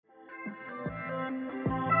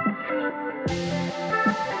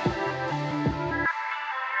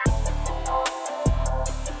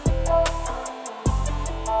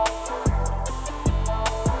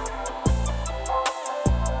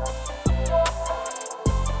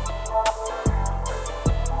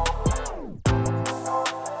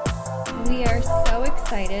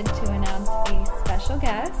excited to announce a special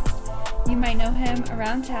guest. You might know him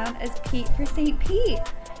around town as Pete for St. Pete.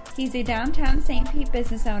 He's a downtown St. Pete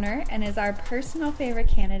business owner and is our personal favorite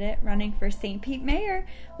candidate running for St. Pete mayor.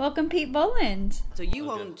 Welcome, Pete Boland. So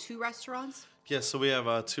you own 2 restaurants? Yeah, so we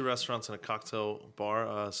have 2 restaurants and a cocktail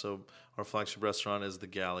bar. So our flagship restaurant is the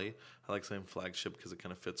Galley. I like saying flagship because it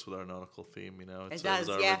kind of fits with our nautical theme, you know. It does,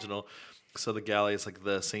 our original. So the Galley is like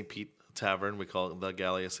the St. Pete Tavern. We call it the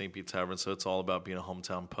Galley of St. Pete Tavern. So it's all about being a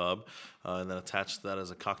hometown pub. And then attached to that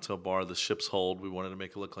is a cocktail bar, the Ship's Hold. We wanted to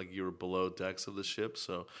make it look like you were below decks of the ship.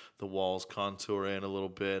 So the walls contour in a little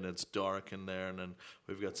bit and it's dark in there. And then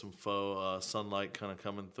we've got some faux sunlight kind of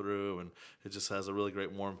coming through. And it just has a really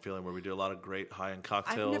great warm feeling where we do a lot of great high-end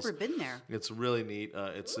cocktails. I've never been there. It's really neat.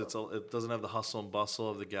 It doesn't have the hustle and bustle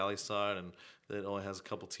of the Galley side. And it only has a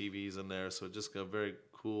couple TVs in there. So it just got a very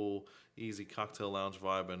cool, easy cocktail lounge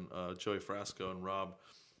vibe. And Joey Frasco and Rob,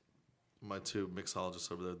 my 2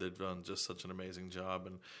 mixologists over there, they've done just such an amazing job,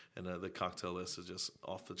 and the cocktail list is just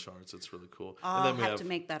off the charts. It's really cool. I'll have to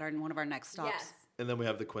make that one of our next stops. Yes. And then we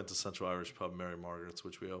have the quintessential Irish pub, Mary Margaret's,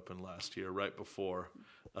 which we opened last year, right before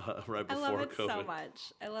COVID. I love it so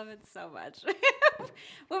much. I love it so much.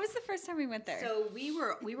 What was the first time we went there? So we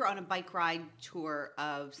were on a bike ride tour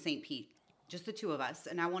of St. Pete, just the 2 of us,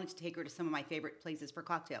 and I wanted to take her to some of my favorite places for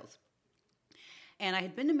cocktails. And I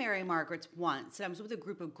had been to Mary Margaret's once, and I was with a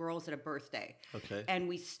group of girls at a birthday. Okay. And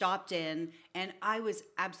we stopped in, and I was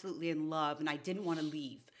absolutely in love, and I didn't want to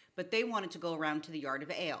leave. But they wanted to go around to the Yard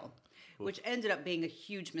of Ale, which ended up being a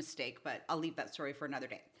huge mistake, but I'll leave that story for another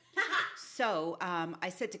day. So I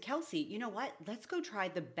said to Kelsey, you know what? Let's go try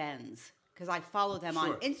the Bens, because I follow them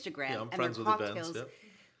on Instagram. Yeah, I'm and friends their with cocktails. the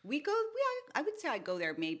Bens, yep. I would say I go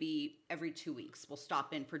there maybe every 2 weeks. We'll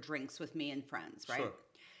stop in for drinks with me and friends, right? Sure.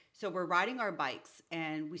 So we're riding our bikes,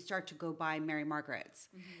 and we start to go by Mary Margaret's.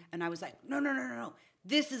 Mm-hmm. And I was like, no.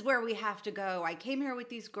 This is where we have to go. I came here with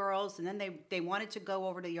these girls, and then they wanted to go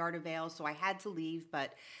over to the Yard of Ale, so I had to leave.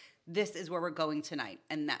 But this is where we're going tonight.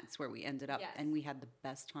 And that's where we ended up. Yes. And we had the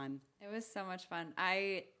best time. It was so much fun.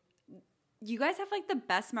 You guys have, like, the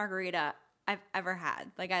best margarita I've ever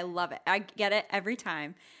had. Like, I love it. I get it every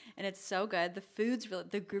time. And it's so good. The food's really,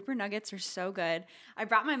 the grouper nuggets are so good. I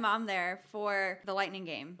brought my mom there for the Lightning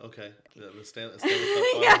game. Okay. The Stanley Cup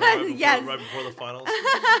final, yes. Right before the finals.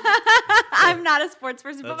 I'm not a sports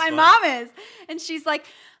person, but my mom is. And she's like,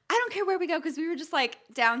 I don't care where we go, because we were just like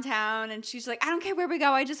downtown. And she's like, I don't care where we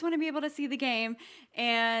go. I just want to be able to see the game.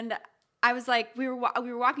 And I was like, we were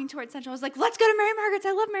walking towards Central. I was like, let's go to Mary Margaret's.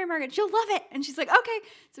 I love Mary Margaret's. You'll love it. And she's like, okay.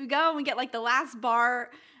 So we go and we get like the last bar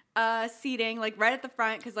seating, like right at the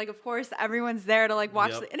front, because like of course everyone's there to like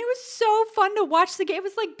watch and it was so fun to watch the game. It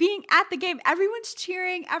was like being at the game. Everyone's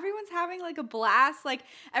cheering, everyone's having like a blast, like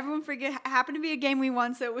everyone happened to be a game we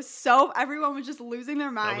won, so it was everyone was just losing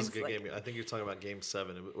their minds. That was a good game. I think you're talking about game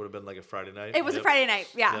 7. It would have been like a Friday night. It was a Friday night.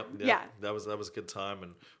 Yeah. That was a good time,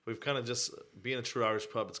 and we've kind of just being a true Irish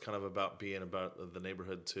pub. It's kind of about being about the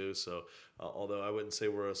neighborhood too. So although I wouldn't say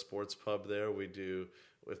we're a sports pub there, we do.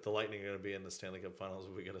 If the Lightning are going to be in the Stanley Cup Finals,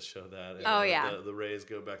 we got to show that. And the Rays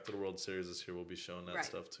go back to the World Series this year. We'll be showing that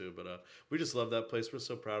stuff too. But we just love that place. We're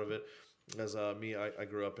so proud of it. As I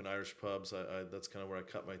grew up in Irish pubs. That's kind of where I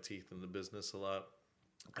cut my teeth in the business a lot.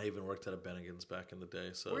 I even worked at a Bennigan's back in the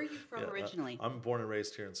day. So where are you from originally? I'm born and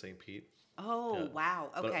raised here in St. Pete. Oh, wow.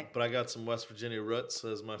 Okay. But I got some West Virginia roots,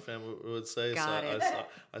 as my family would say. Got it.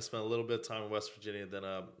 I spent a little bit of time in West Virginia. Then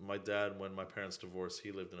my dad, when my parents divorced,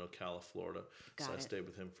 he lived in Ocala, Florida. I stayed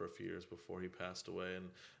with him for a few years before he passed away.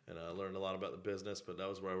 And I learned a lot about the business. But that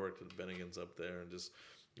was where I worked at the Bennigan's up there. And just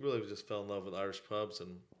really just fell in love with Irish pubs.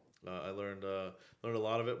 And I learned a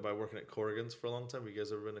lot of it by working at Corrigan's for a long time. You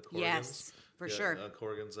guys ever been to Corrigan's? Yes, for sure.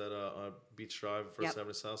 Corrigan's at Beach Drive, First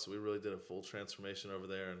Avenue South. So we really did a full transformation over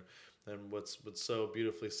there. And what's so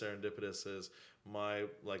beautifully serendipitous is my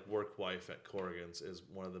work wife at Corrigan's is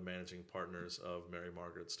one of the managing partners of Mary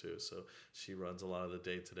Margaret's too. So she runs a lot of the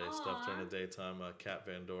day-to-day stuff during the daytime. Kat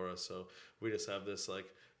Vandora. So we just have this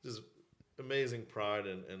just amazing pride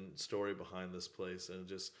and story behind this place, and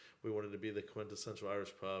just we wanted to be the quintessential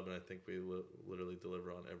Irish pub, and I think we literally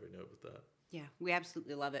deliver on every note with that. Yeah, we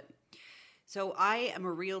absolutely love it. So I am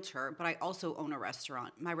a realtor, but I also own a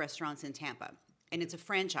restaurant. My restaurant's in Tampa. And it's a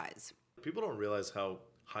franchise. People don't realize how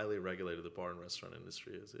highly regulated the bar and restaurant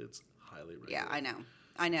industry is. It's highly regulated. Yeah,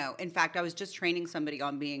 I know. In fact, I was just training somebody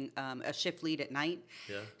on being a shift lead at night.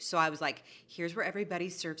 Yeah. So I was like, here's where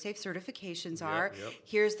everybody's ServSafe certifications are. Yep.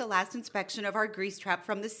 Here's the last inspection of our grease trap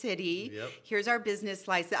from the city. Yep. Here's our business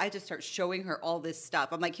license. I just start showing her all this stuff.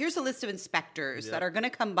 I'm like, here's a list of inspectors that are going to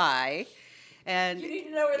come by. And you need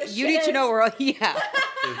to know where you need to know where, yeah.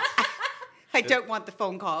 I don't want the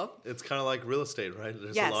phone call. It's kind of like real estate, right?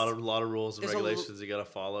 There's Yes. a lot of rules and regulations you got to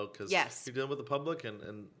follow because Yes. you're dealing with the public,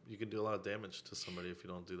 and you can do a lot of damage to somebody if you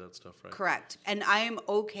don't do that stuff right. Correct. And I am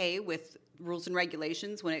okay with rules and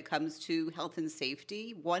regulations when it comes to health and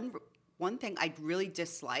safety. One thing I really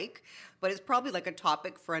dislike, but it's probably like a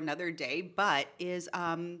topic for another day, but is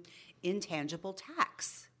intangible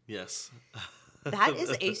tax. Yes. That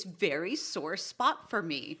is a very sore spot for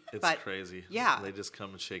me. It's but crazy. Yeah. They just come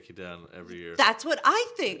and shake you down every year. That's what I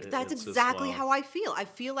think. That's It's just exactly wild. how I feel. I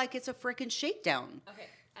feel like it's a freaking shakedown. Okay.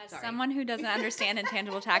 As someone who doesn't understand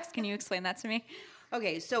intangible tax, can you explain that to me?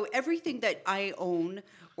 Okay, so everything that I own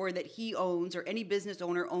or that he owns or any business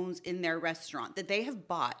owner owns in their restaurant that they have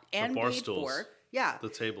bought and bar paid stools, for. Yeah. the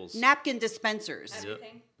tables. Napkin dispensers.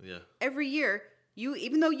 Everything. Yeah. Every year,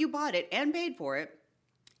 even though you bought it and paid for it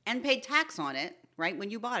and paid tax on it, right? When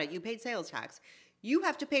you bought it, you paid sales tax. You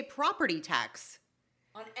have to pay property tax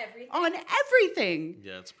On everything. on everything.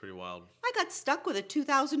 Yeah, it's pretty wild. I got stuck with a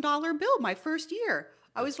 $2,000 bill my first year.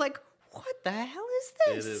 I was like, what the hell is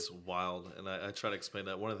this? It is wild, and I try to explain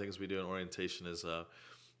that. One of the things we do in orientation is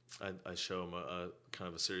I show them a kind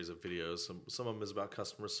of a series of videos. Some of them is about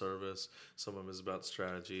customer service. Some of them is about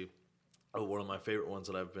strategy. One of my favorite ones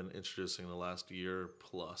that I've been introducing in the last year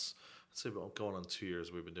plus, I'd say about going on 2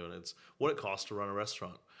 years we've been doing it. It's what it costs to run a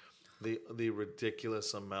restaurant. The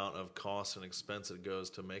ridiculous amount of cost and expense it goes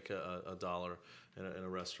to make a dollar in a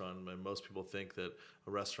restaurant. And most people think that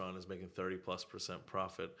a restaurant is making 30+%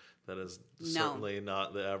 profit. That is certainly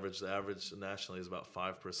not the average. The average nationally is about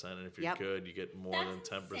 5%. And if you're good, you get more than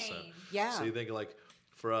 10%. insane. Yeah. So you think like,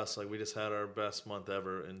 for us, like we just had our best month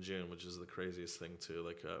ever in June, which is the craziest thing too.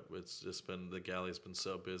 Like it's just been, the galley's been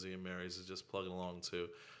so busy, and Mary's is just plugging along too.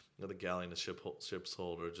 The galley and the ship's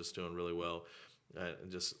hold are just doing really well.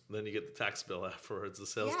 And just then you get the tax bill afterwards, the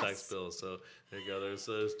sales tax bill. So there you go. There's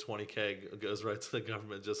 $20K goes right to the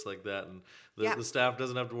government just like that, and the staff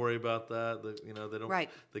doesn't have to worry about that. They don't. Right.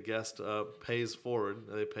 The guest pays forward;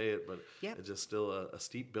 they pay it, but it's just still a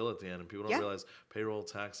steep bill at the end, and people don't realize payroll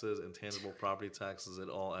taxes, intangible property taxes, it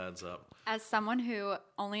all adds up. As someone who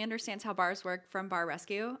only understands how bars work from Bar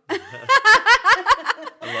Rescue, I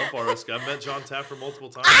love Bar Rescue. I've met John Taffer multiple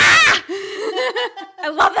times. I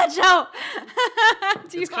love that show.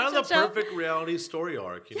 It's kind of the perfect reality story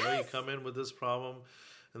arc. You come in with this problem,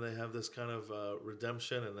 and they have this kind of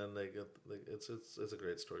redemption, and then it's a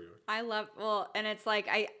great story arc. I love, and it's like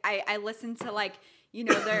I listen to like,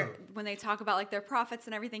 their when they talk about like their profits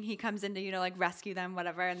and everything, he comes in to like rescue them,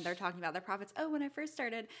 whatever, and they're talking about their profits. Oh, when I first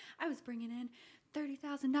started, I was bringing in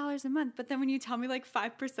 $30,000 a month, but then when you tell me like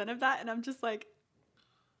 5% of that, and I'm just like,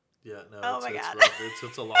 yeah, no, oh my God.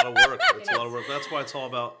 It's a lot of work. It's a lot of work. That's why it's all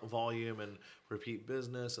about volume and repeat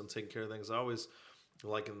business and taking care of things. I always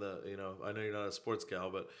liken I know you're not a sports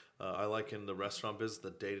gal, but I liken the restaurant business,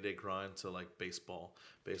 the day-to-day grind, to like baseball.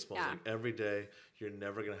 Baseball's like every day. You're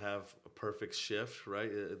never going to have a perfect shift, right?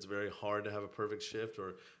 It's very hard to have a perfect shift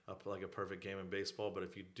or like a perfect game in baseball. But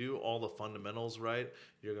if you do all the fundamentals right,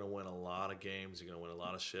 you're going to win a lot of games. You're going to win a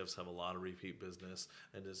lot of shifts, have a lot of repeat business.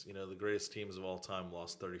 And just, the greatest teams of all time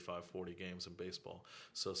lost 35, 40 games in baseball.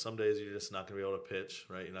 So some days you're just not going to be able to pitch,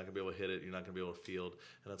 right? You're not going to be able to hit it. You're not going to be able to field.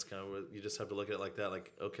 And that's kind of what you just have to look at it like that.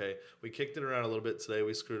 Like, okay, we kicked it around a little bit today.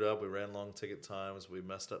 We screwed up. We ran long ticket times. We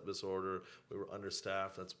messed up this order. We were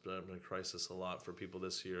understaffed. That's been a crisis a lot for people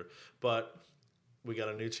this year. But we got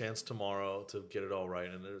a new chance tomorrow to get it all right,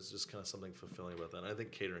 and there's just kind of something fulfilling about that. And I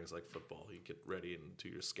think catering is like football. You get ready and do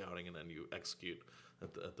your scouting, and then you execute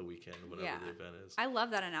at the weekend, whatever the event is. I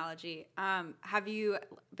love that analogy. Have you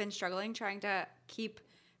been struggling trying to keep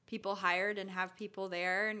people hired and have people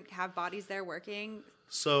there and have bodies there working?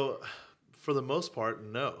 So for the most part,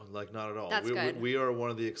 no, like not at all. That's good. We are one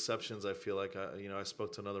of the exceptions. I feel like I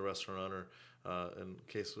spoke to another restaurant owner. In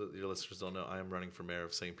case your listeners don't know, I am running for mayor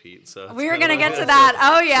of St. Pete. So we were going to get to that.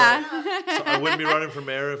 Oh, yeah. So I wouldn't be running for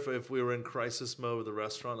mayor if we were in crisis mode with the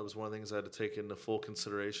restaurant. That was one of the things I had to take into full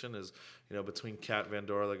consideration is, between Kat Van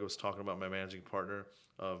Dora, like I was talking about, my managing partner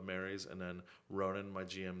of Mary's, and then Ronan, my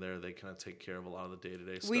GM there, they kind of take care of a lot of the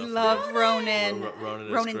day-to-day stuff. We love Ronan.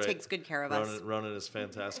 Ronan takes good care of us. Ronan is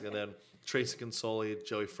fantastic. And then Tracy Consoli,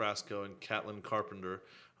 Joey Frasco, and Catlin Carpenter,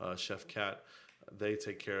 Chef Kat, they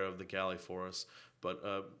take care of the galley for us. But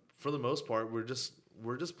for the most part, we're just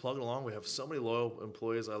plugging along. We have so many loyal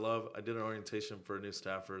employees. I did an orientation for new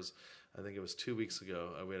staffers. I think it was 2 weeks ago.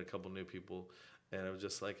 We had a couple new people, and I was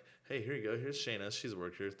just like, hey, here you go. Here's Shayna. She's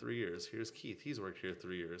worked here 3 years. Here's Keith. He's worked here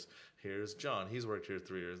 3 years. Here's John. He's worked here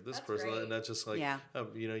 3 years. This person, great. And that's just like,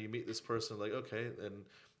 you meet this person, like, okay, and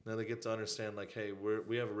now they get to understand, like, hey,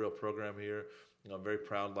 we have a real program here. I'm very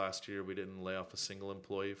proud last year we didn't lay off a single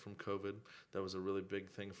employee from COVID. That was a really big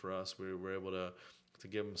thing for us. We were able to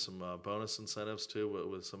give them some bonus incentives too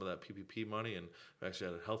with some of that PPP money, and we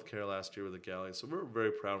actually had healthcare last year with the galley. So we're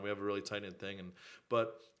very proud. We have a really tight-knit thing,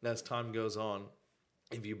 but as time goes on,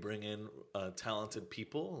 if you bring in talented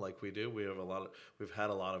people like we do, we've had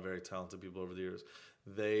a lot of very talented people over the years.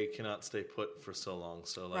 They cannot stay put for so long.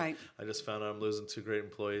 So Right. I just found out I'm losing 2 great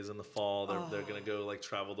employees in the fall. They're going to go like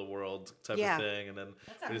travel the world type of thing. And then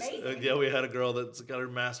That's amazing. we had a girl that's got her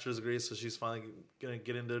master's degree, so she's finally going to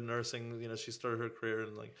get into nursing. You know, she started her career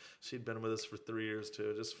and like she'd been with us for 3 years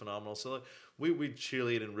too. Just phenomenal. So like we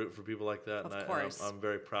cheerlead and root for people like that. Of And course. I'm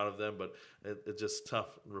very proud of them, but it's just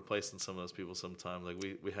tough replacing some of those people sometimes. Like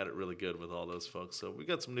we had it really good with all those folks. So we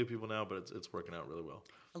got some new people now, but it's working out really well.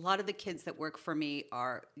 A lot of the kids that work for me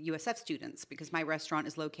are USF students because my restaurant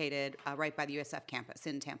is located right by the USF campus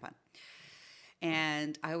in Tampa.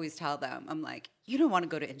 And I always tell them, I'm like, you don't want to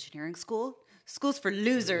go to engineering school? School's for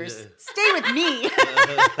losers. Yeah. Stay with me.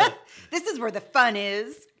 This is where the fun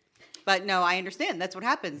is. But no, I understand. That's what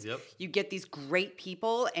happens. Yep. You get these great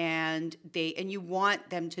people and you want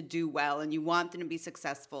them to do well and you want them to be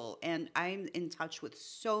successful. And I'm in touch with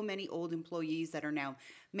so many old employees that are now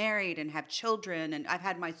married and have children. And I've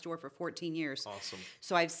had my store for 14 years. Awesome.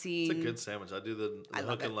 So I've seen... It's a good sandwich. I do the I love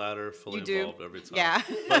hook and it. ladder fully You do? involved every time. Yeah.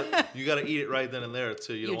 But you got to eat it right then and there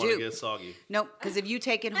too. You don't want to do. get soggy. Nope, because if you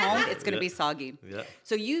take it home, it's going to Yeah. be soggy. Yeah.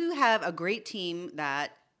 So you have a great team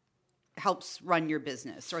that helps run your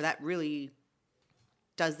business, or that really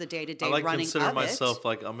does the day-to-day I like running consider of myself it.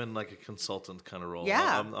 like I'm in like a consultant kind of role.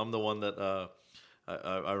 Yeah. I'm the one that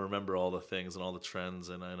I remember all the things and all the trends,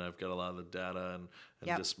 and I've got a lot of the data and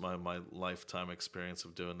Yep. just my lifetime experience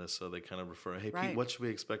of doing this. So they kind of refer, hey Right. Pete, what should we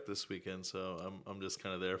expect this weekend? So I'm just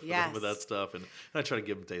kind of there for Yes. them with that stuff, and I try to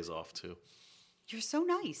give them days off too. You're so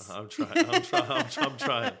nice. I'm trying. I'm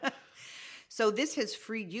trying. So this has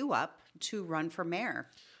freed you up to run for mayor.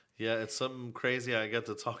 Yeah, it's something crazy. I got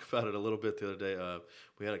to talk about it a little bit the other day.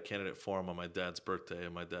 We had a candidate forum on my dad's birthday,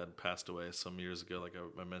 and my dad passed away some years ago, like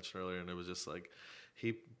I mentioned earlier, and it was just like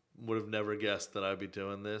he would have never guessed that I'd be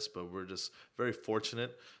doing this, but we're just very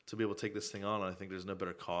fortunate to be able to take this thing on. I think there's no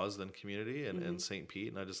better cause than community and St. Pete,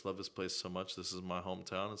 and I just love this place so much. This is my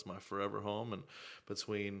hometown. It's my forever home, and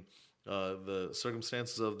between the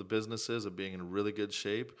circumstances of the businesses of being in really good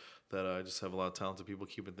shape, that I just have a lot of talented people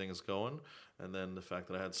keeping things going, and then the fact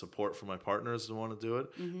that I had support from my partners to want to do it,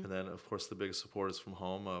 and then of course the biggest support is from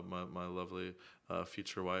home. My lovely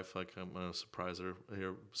future wife, like I'm gonna surprise her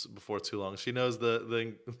here before too long. She knows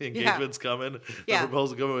the engagement's coming, Yeah. the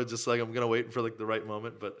proposal's coming. It's just like I'm gonna wait for like the right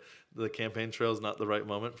moment, but the campaign trail is not the right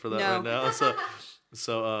moment for that No. right now.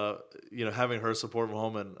 So you know, having her support from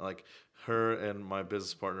home, and like her and my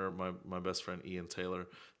business partner, my best friend Ian Taylor,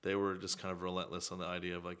 they were just kind of relentless on the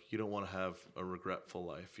idea of like, you don't want to have a regretful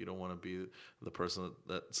life. You don't want to be the person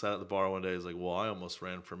that sat at the bar one day is like, well, I almost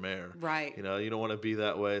ran for mayor. Right. You know, you don't want to be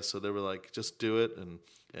that way. So they were like, just do it, and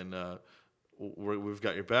we've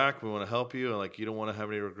got your back. We want to help you, and like, you don't want to have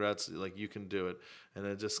any regrets. Like, you can do it. And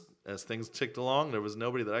it just, as things ticked along, there was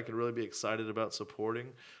nobody that I could really be excited about supporting.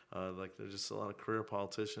 Like, there's just a lot of career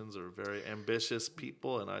politicians or very ambitious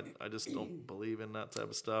people, and I just don't believe in that type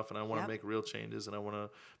of stuff. And I want to Yep. make real changes, and I want to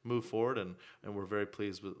move forward. And we're very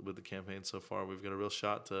pleased with the campaign so far. We've got a real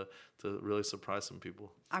shot to really surprise some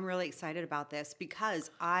people. I'm really excited about this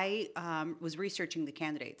because I was researching the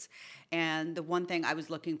candidates, and the one thing I was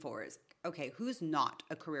looking for is, okay, who's not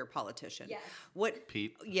a career politician? Yes. What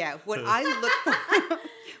Pete. Yeah, what I look for,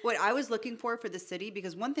 what I was looking for the city,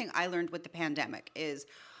 because one thing I learned with the pandemic is,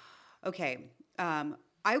 okay,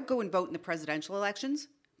 I go and vote in the presidential elections,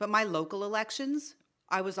 but my local elections,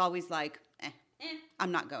 I was always like,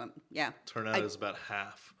 I'm not going. Yeah. Turnout is about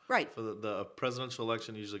half. Right. For the presidential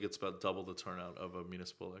election usually gets about double the turnout of a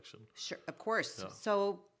municipal election. Sure, of course. Yeah.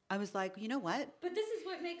 So I was like, you know what? But this is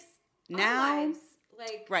what makes Now- our lives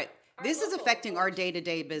like Right. our This is local affecting our elections.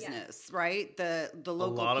 day-to-day business, right? The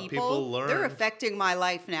local lot of people learn. they're affecting my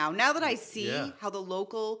life now. Now that I see Yeah. how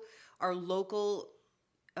our local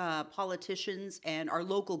politicians and our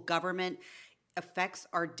local government affects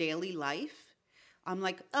our daily life, I'm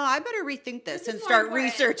like, oh, I better rethink this This and is more start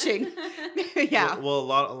important. researching. Yeah. Well,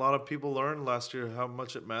 a lot of people learned last year how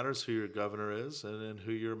much it matters who your governor is and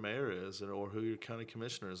who your mayor is, or who your county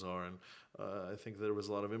commissioners are. And I think there was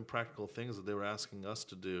a lot of impractical things that they were asking us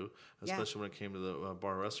to do, especially when it came to the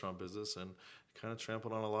bar and restaurant business, and kind of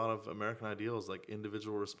trampled on a lot of American ideals like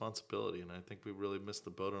individual responsibility. And I think we really missed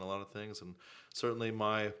the boat on a lot of things. And certainly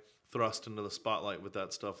my thrust into the spotlight with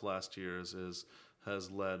that stuff last year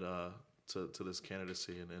has led to this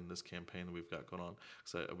candidacy and this campaign that we've got going on.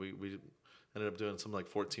 So we ended up doing something like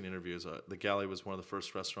 14 interviews. The Galley was one of the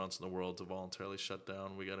first restaurants in the world to voluntarily shut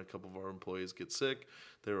down. We got a couple of our employees get sick.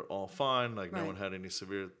 They were all fine. Like no one had any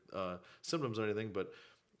severe symptoms or anything, but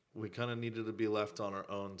we kind of needed to be left on our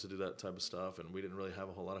own to do that type of stuff, and we didn't really have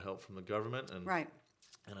a whole lot of help from the government. And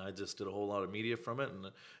and I just did a whole lot of media from it, and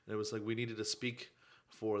it was like we needed to speak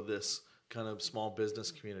for this kind of small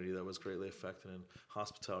business community that was greatly affected, and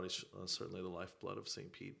hospitality certainly the lifeblood of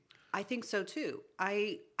St. Pete. I think so too.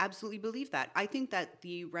 I absolutely believe that. I think that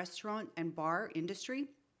the restaurant and bar industry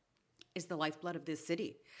is the lifeblood of this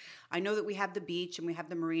city. I know that we have the beach and we have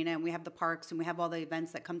the marina and we have the parks and we have all the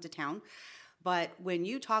events that come to town. But when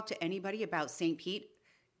you talk to anybody about St. Pete,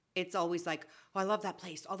 it's always like, oh, I love that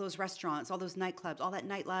place, all those restaurants, all those nightclubs, all that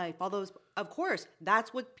nightlife, all those. Of course,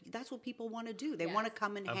 that's what people want to do. They want to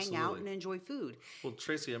come and hang out and enjoy food. Well,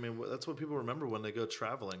 Tracy, I mean, that's what people remember when they go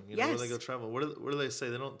traveling. You know, when they go traveling, what do they say?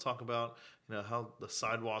 They don't talk about how the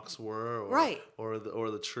sidewalks were, or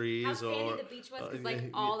the trees, how sandy the beach was, because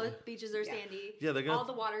all the beaches are sandy. Yeah, all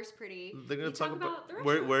the water's pretty. They're going to talk about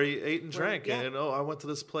where you ate and drank, and I went to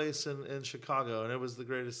this place in Chicago, and it was the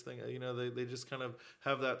greatest thing. They just kind of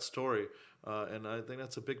have that story. And I think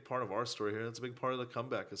that's a big part of our story here. That's a big part of the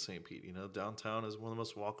comeback of St. Pete. Downtown is one of the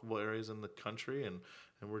most walkable areas in the country, and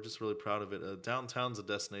we're just really proud of it. Downtown's a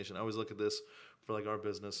destination. I always look at this for like our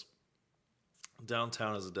business.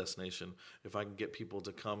 Downtown is a destination. If I can get people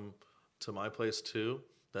to come to my place too,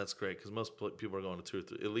 that's great, because most people are going to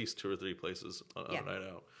at least two or three places on a night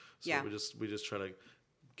out. So we just try to.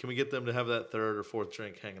 Can we get them to have that third or fourth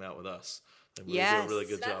drink hanging out with us? And we do a really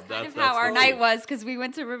good job. That's how our night was, because we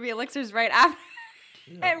went to Ruby Elixirs right after.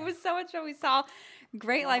 It was so much fun. We saw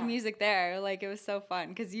great live music there. Like, it was so fun,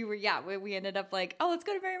 because we ended up like, oh, let's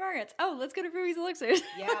go to Mary Margaret's. Oh, let's go to Ruby's Elixirs.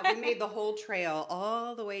 Yeah, we made the whole trail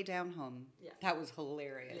all the way down home. Yeah. That was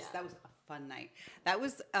hilarious. Yeah. That was a fun night. That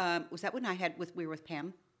was that when we were with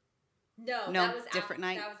Pam? No, that was different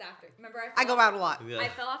night. That was after. Remember, I go out a lot. Yeah. I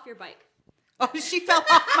fell off your bike. Oh, she fell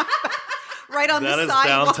off my bike. Right on the sidewalk. That is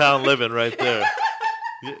downtown living right there.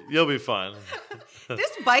 You'll be fine.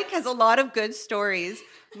 This bike has a lot of good stories.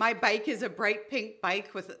 My bike is a bright pink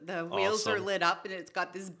bike with the wheels are lit up, and it's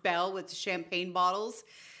got this bell with champagne bottles.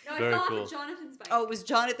 No, I fell off of Jonathan's bike. Oh, it was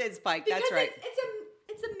Jonathan's bike. That's right.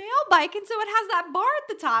 It's a male bike, and so it has that bar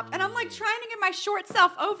at the top, and I'm like trying to get my short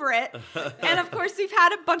self over it. And of course, we've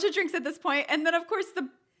had a bunch of drinks at this point, and then of course the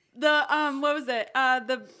what was it?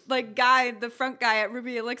 The front guy at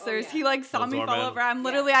Ruby Elixirs, he saw me fall over. I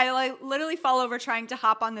literally fall over trying to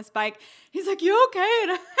hop on this bike. He's like, "You okay?"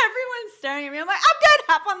 And everyone's staring at me. I'm like, "I'm good."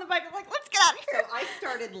 Hop on the bike. I'm like, "Let's get out of here." So I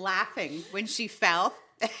started laughing when she fell,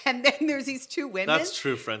 and then there's these two women. That's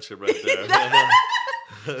true friendship right there.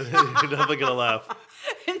 You're definitely gonna laugh.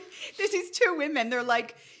 And there's these two women. They're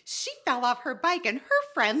like, she fell off her bike and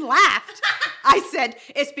her friend laughed. I said,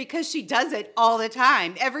 it's because she does it all the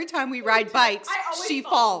time. Every time we ride bikes, she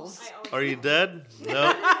falls. Are you dead? No?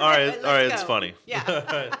 All right, it's funny. Yeah.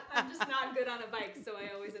 Right. I'm just not good on a bike, so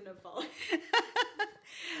I always end up falling.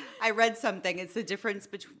 I read something. It's the difference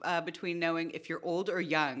between knowing if you're old or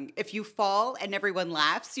young. If you fall and everyone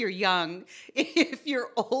laughs, you're young. If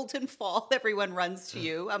you're old and fall, everyone runs to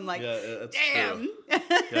you. I'm like, that's damn. True.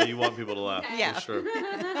 Yeah, you want people to laugh. Yeah. For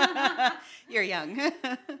sure. You're young.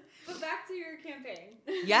 But back to your campaign.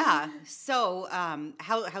 Yeah. So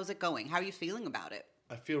how's it going? How are you feeling about it?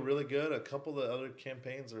 I feel really good. A couple of the other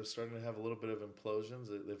campaigns are starting to have a little bit of implosions.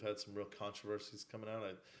 They've had some real controversies coming out.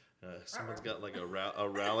 Someone's got like a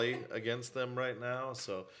rally against them right now.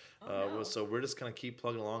 So so we're just going to keep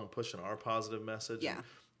plugging along and pushing our positive message. Yeah.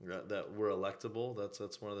 That we're electable.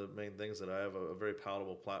 That's one of the main things, that I have a very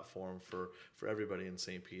palatable platform for everybody in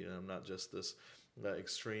St. Pete, and I'm not just this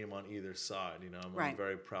extreme on either side. I'm a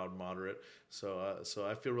very proud moderate. So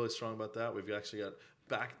I feel really strong about that. We've actually got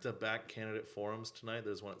back-to-back candidate forums tonight.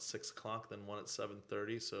 There's one at 6:00, then one at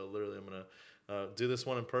 7:30. So literally, I'm gonna do this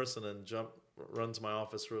one in person and run to my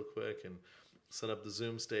office real quick and set up the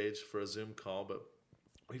Zoom stage for a Zoom call. But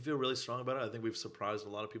we feel really strong about it. I think we've surprised a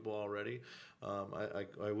lot of people already.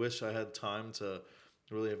 I wish I had time to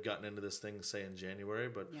really have gotten into this thing, say, in January.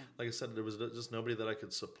 But like I said, there was just nobody that I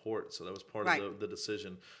could support. So that was part of the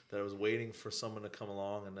decision, that I was waiting for someone to come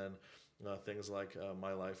along. And then things like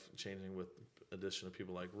my life changing with addition of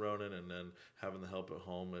people like Ronan, and then having the help at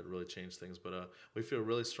home, it really changed things. But we feel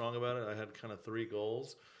really strong about it. I had kind of 3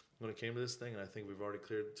 goals when it came to this thing, and I think we've already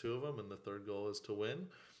cleared 2 of them, and the third goal is to win.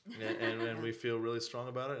 and we feel really strong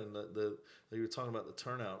about it. And you were talking about the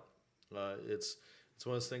turnout. It's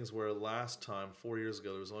one of those things where last time, 4 years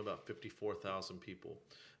ago, there was only about 54,000 people.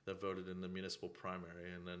 that voted in the municipal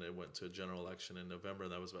primary, and then it went to a general election in November,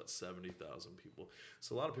 and that was about 70,000 people.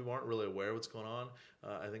 So a lot of people aren't really aware of what's going on.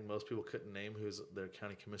 I think most people couldn't name who's their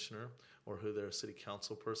county commissioner or who their city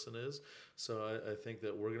council person is. So I think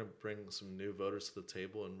that we're going to bring some new voters to the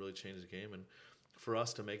table and really change the game. And for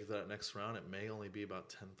us to make it to that next round, it may only be about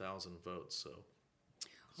 10,000 votes.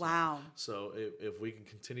 Wow. So if we can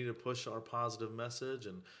continue to push our positive message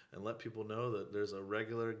and let people know that there's a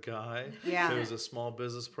regular guy who's a small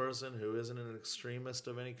business person who isn't an extremist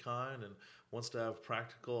of any kind and wants to have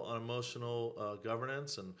practical, unemotional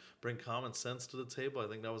governance and bring common sense to the table. I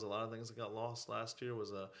think that was a lot of things that got lost last year.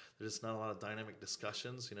 Was there's just not a lot of dynamic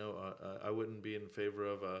discussions. I wouldn't be in favor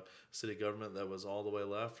of a city government that was all the way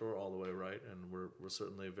left or all the way right, and we're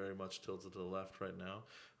certainly very much tilted to the left right now.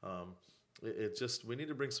 We need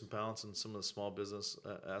to bring some balance in some of the small business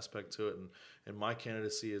aspect to it. And my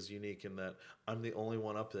candidacy is unique in that I'm the only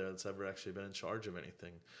one up there that's ever actually been in charge of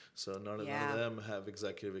anything. So none of them have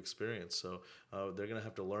executive experience. So they're going to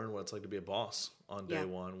have to learn what it's like to be a boss on day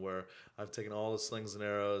one, where I've taken all the slings and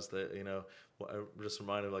arrows that, I'm just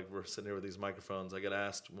reminded, like, we're sitting here with these microphones. I got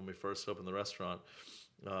asked when we first opened the restaurant,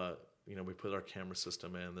 we put our camera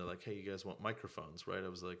system in. They're like, hey, you guys want microphones, right? I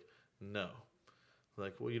was like, no.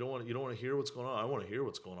 Like, well, you don't want to hear what's going on. I want to hear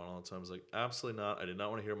what's going on all the time. I was like, absolutely not. I did not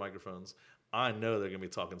want to hear microphones. I know they're gonna be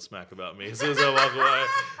talking smack about me as soon as I walk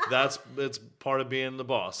away. It's part of being the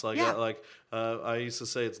boss. I used to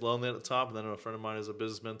say it's lonely at the top, and then a friend of mine is a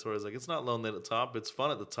business mentor. Is like, it's not lonely at the top. It's fun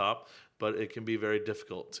at the top, but it can be very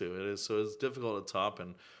difficult too. It is. So it's difficult at the top,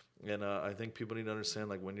 and I think people need to understand,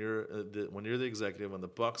 like, when you're the executive, when the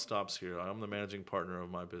buck stops here. I'm the managing partner of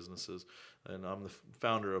my businesses, and I'm the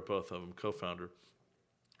founder of both of them, co-founder.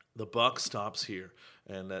 The buck stops here,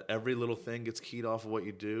 and that every little thing gets keyed off of what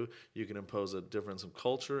you do. You can impose a difference of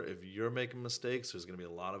culture. If you're making mistakes, there's going to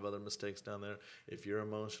be a lot of other mistakes down there. If you're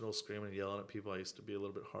emotional, screaming and yelling at people, I used to be a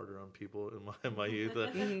little bit harder on people in my youth.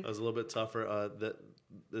 I was a little bit tougher. That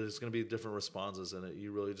there's going to be different responses, and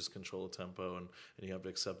you really just control the tempo, and you have to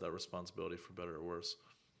accept that responsibility for better or worse.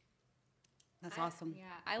 That's awesome.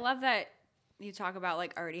 I love that you talk about,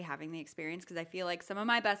 like, already having the experience, because I feel like some of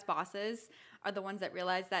my best bosses are the ones that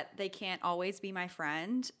realize that they can't always be my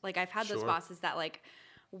friend. Like, I've had those bosses that, like,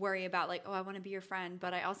 worry about, like, oh, I want to be your friend,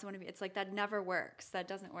 but I also want to be, it's like, that never works. That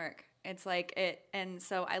doesn't work. It's like it. And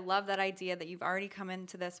so I love that idea that you've already come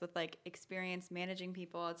into this with, like, experience managing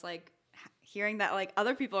people. It's like hearing that, like,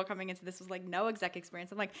 other people are coming into this with, like, no exec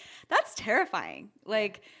experience. I'm like, that's terrifying.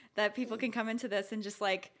 Like, that people can come into this and just,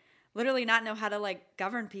 like, literally not know how to, like,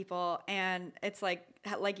 govern people. And it's like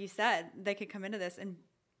you said, they could come into this and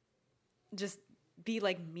just be,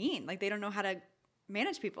 like, mean. Like, they don't know how to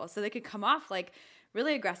manage people. So they could come off, like,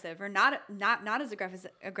 really aggressive or not as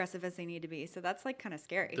aggressive as they need to be. So that's, like, kind of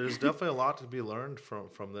scary. There's definitely a lot to be learned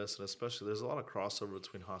from this, and especially there's a lot of crossover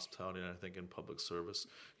between hospitality and I think in public service.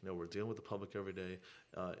 We're dealing with the public every day.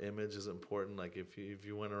 Image is important. Like, if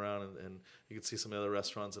you went around and you could see some of the other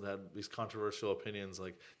restaurants that had these controversial opinions,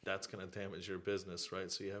 like, that's going to damage your business, right?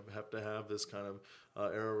 So you have to have this kind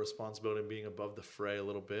of air of responsibility and being above the fray a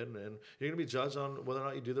little bit, and you're going to be judged on whether or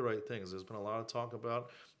not you do the right things. There's been a lot of talk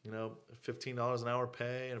about $15 an hour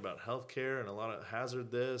pay and about healthcare and a lot of hazard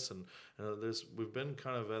this, and we've been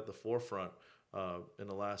kind of at the forefront in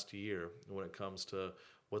the last year when it comes to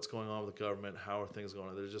what's going on with the government, how are things going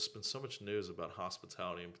on. There's just been so much news about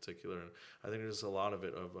hospitality in particular, and I think there's a lot of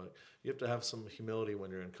it of you have to have some humility when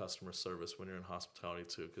you're in customer service, when you're in hospitality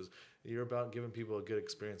too, because you're about giving people a good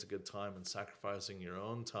experience, a good time, and sacrificing your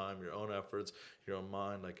own time, your own efforts, your own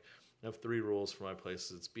mind. Like, I have 3 rules for my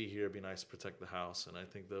places. It's be here, be nice, protect the house. And I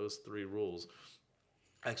think those 3 rules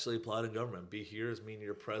actually apply to government. Be here is mean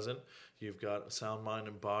you're present. You've got a sound mind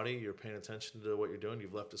and body. You're paying attention to what you're doing.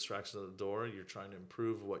 You've left distractions at the door. You're trying to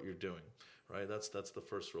improve what you're doing, right? That's the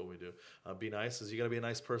first rule we do. Be nice is you got to be a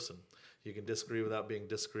nice person. You can disagree without being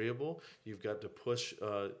disagreeable. You've got to push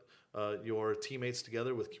your teammates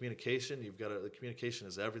together with communication. The communication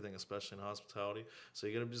is everything, especially in hospitality. So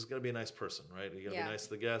you just got to be a nice person, right? You got to be nice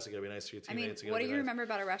to the guests. You got to be nice to your teammates. What do you remember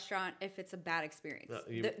about a restaurant if it's a bad experience?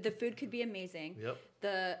 The food could be amazing. Yep.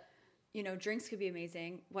 The drinks could be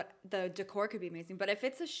amazing. The decor could be amazing. But if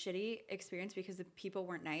it's a shitty experience because the people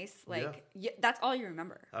weren't nice, that's all you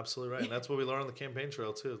remember. Absolutely right. And that's what we learned on the campaign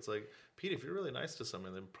trail too. It's like, Pete, if you're really nice to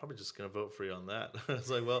someone, they're probably just going to vote for you on that.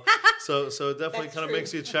 It's like, well, so it definitely kind of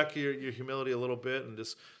makes you check your humility a little bit and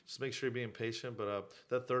just make sure you're being patient. But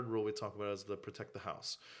that third rule we talk about is the protect the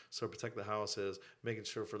house. So protect the house is making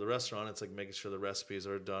sure for the restaurant, it's like making sure the recipes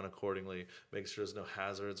are done accordingly, make sure there's no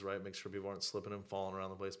hazards, right? Make sure people aren't slipping and falling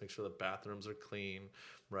around the place, make sure the bathrooms are clean,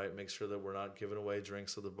 right? Make sure that we're not giving away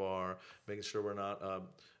drinks at the bar, making sure we're not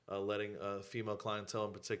letting female clientele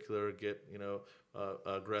in particular get,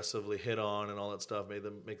 aggressively hit on and all that stuff. Make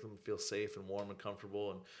them feel safe and warm and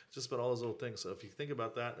comfortable, and just about all those little things. So if you think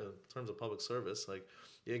about that in terms of public service, like,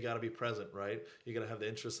 you got to be present, right? You got to have the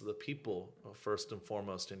interests of the people first and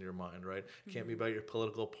foremost in your mind, right? It can't be about your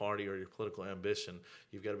political party or your political ambition.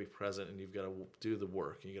 You've got to be present, and you've got to do the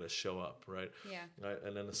work, and you got to show up, right? Yeah. Right?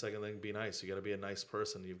 And then the second thing, be nice. You got to be a nice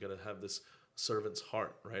person. You've got to have this servant's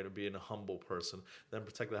heart, right, of being a humble person. Then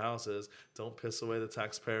protect the houses. Don't piss away the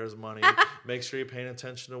taxpayers' money. Make sure you're paying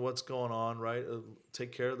attention to what's going on, right?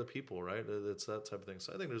 Take care of the people, right? It's that type of thing.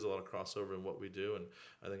 So I think there's a lot of crossover in what we do, and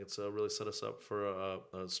I think it's really set us up for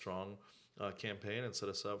a strong campaign and set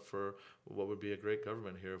us up for what would be a great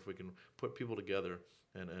government here if we can put people together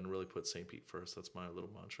and really put St. Pete first. That's my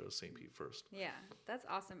little mantra, St. Pete first. Yeah, that's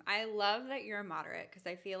awesome. I love that you're a moderate, because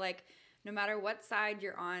I feel like no matter what side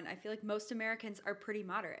you're on, I feel like most Americans are pretty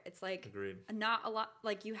moderate. It's like Agreed. Not a lot,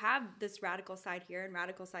 like you have this radical side here and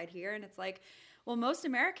radical side here, and it's like, well, most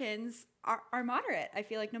Americans are moderate. I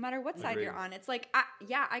feel like no matter what side Agreed. you're on, it's like,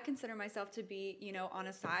 I consider myself to be, on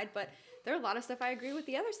a side, but there are a lot of stuff I agree with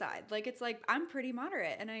the other side. Like, it's like, I'm pretty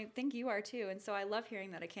moderate, and I think you are too. And so I love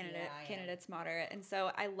hearing that a candidate's moderate. And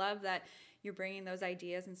so I love that you're bringing those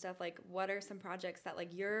ideas and stuff. Like, what are some projects that, like,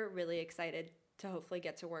 you're really excited to hopefully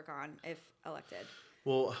get to work on if elected?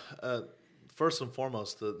 Well, first and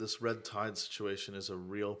foremost, this red tide situation is a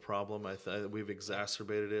real problem. We've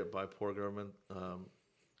exacerbated it by poor government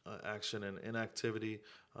action and inactivity,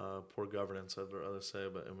 poor governance, I'd rather say.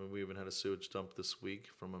 But I mean, we even had a sewage dump this week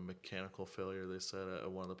from a mechanical failure, they said,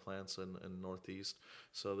 at one of the plants in Northeast.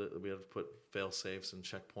 So that we have to put fail safes and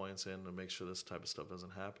checkpoints in to make sure this type of stuff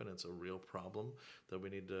doesn't happen. It's a real problem that we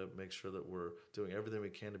need to make sure that we're doing everything we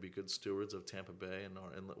can to be good stewards of Tampa Bay and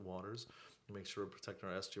our inlet waters, and make sure we're protecting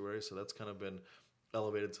our estuary. So that's kind of been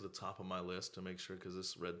elevated to the top of my list to make sure, because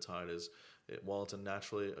this red tide while it's a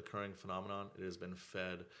naturally occurring phenomenon, it has been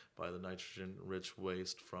fed by the nitrogen-rich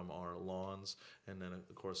waste from our lawns. And then,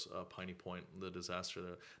 of course, Piney Point, the disaster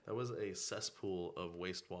there. That was a cesspool of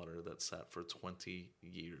wastewater that sat for 20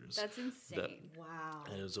 years. That's insane. Wow.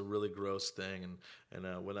 And it was a really gross thing.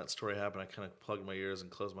 And when that story happened, I kind of plugged my ears and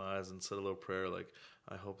closed my eyes and said a little prayer, like,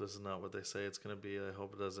 I hope this is not what they say it's going to be. I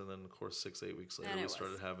hope it doesn't. And then, of course, 6-8 weeks later, we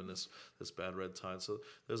started having this bad red tide. So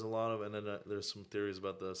there's a lot of, and then there's some theories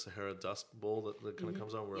about the Sahara dust bowl that kind of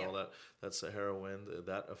comes on, where all that Sahara wind,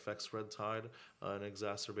 that affects red tide and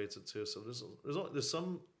exacerbates it too. So there's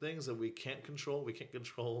some things that we can't control. We can't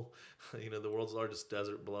control, the world's largest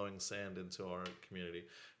desert blowing sand into our community,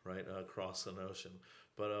 right, across an ocean.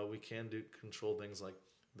 But we can control things like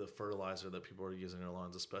the fertilizer that people are using in their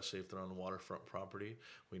lawns, especially if they're on waterfront property.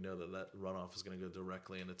 We know that runoff is going to go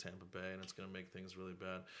directly into Tampa Bay, and it's going to make things really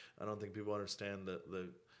bad. I don't think people understand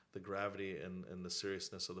the gravity and the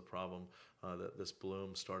seriousness of the problem that this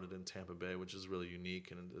bloom started in Tampa Bay, which is really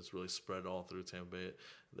unique, and it's really spread all through Tampa Bay.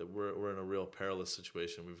 That we're in a real perilous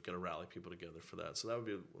situation. We've got to rally people together for that. So that would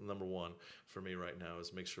be number one for me right now,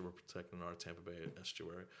 is make sure we're protecting our Tampa Bay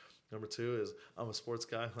estuary. Number two is, I'm a sports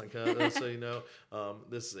guy, so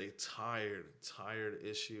this is a tired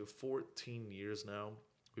issue. 14 years now,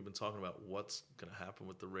 we've been talking about what's going to happen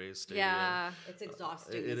with the Rays Stadium. Yeah, it's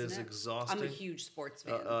exhausting. It is exhausting. I'm a huge sports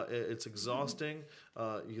fan. It's exhausting.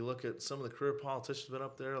 You look at some of the career politicians been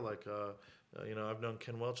up there, like I've known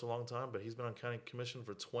Ken Welch a long time, but he's been on county commission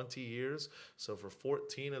for 20 years. So for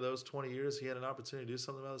 14 of those 20 years, he had an opportunity to do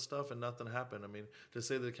something about this stuff, and nothing happened. I mean, to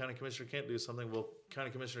say that the county commissioner can't do something, well, County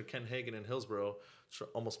Commissioner Ken Hagan in Hillsborough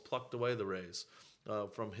almost plucked away the Rays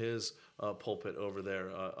from his pulpit over there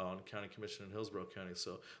on county commission in Hillsborough County.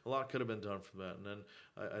 So a lot could have been done for that. And then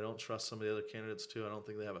I don't trust some of the other candidates too. I don't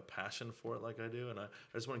think they have a passion for it like I do. And I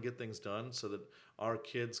just want to get things done so that our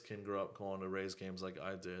kids can grow up going to Rays games like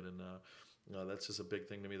I did. And that's just a big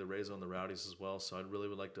thing to me. The Rays own the Rowdies as well. So I really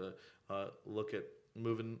would like to look at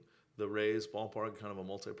moving the Rays ballpark, kind of a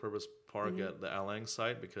multi-purpose park at the Alang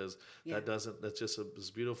site, because that's just this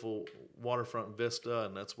beautiful waterfront vista,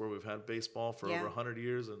 and that's where we've had baseball for over 100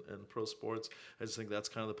 years and pro sports. I just think that's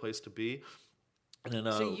kind of the place to be. And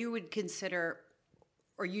then, so you would consider,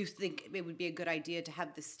 or you think it would be a good idea to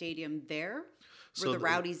have the stadium there where the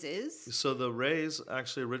Rowdies is? So the Rays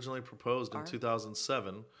actually originally proposed in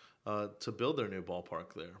 2007 to build their new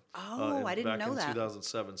ballpark there. Oh, I didn't know that. Back in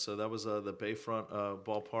 2007. So that was the Bayfront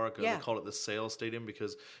ballpark. They called it the Sail Stadium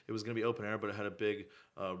because it was going to be open air, but it had a big,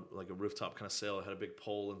 like a rooftop kind of sail. It had a big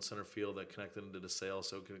pole in center field that connected into the sail,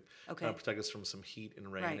 so it could kind of protect us from some heat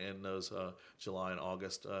and rain in those July and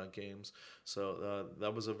August games. So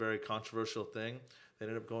that was a very controversial thing. They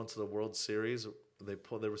ended up going to the World Series. They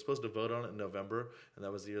were supposed to vote on it in November, and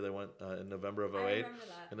that was the year they went in November of 2008.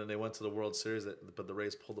 And then they went to the World Series, but the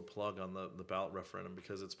Rays pulled the plug on the ballot referendum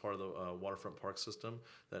because it's part of the waterfront park system.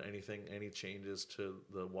 That any changes to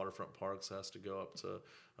the waterfront parks has to go up to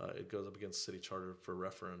it goes up against city charter for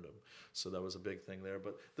referendum. So that was a big thing there.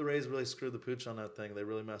 But the Rays really screwed the pooch on that thing. They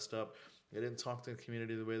really messed up. They didn't talk to the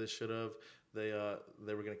community the way they should have. They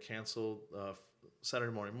were going to cancel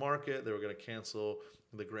Saturday morning market. They were going to cancel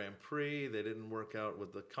the Grand Prix. They didn't work out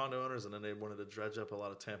with the condo owners, and then they wanted to dredge up a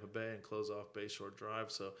lot of Tampa Bay and close off Bayshore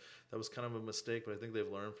Drive. So that was kind of a mistake, but I think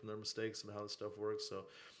they've learned from their mistakes and how this stuff works. So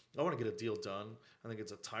I want to get a deal done. I think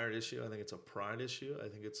it's a tired issue. I think it's a pride issue. I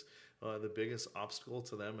think it's the biggest obstacle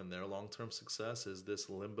to them and their long-term success is this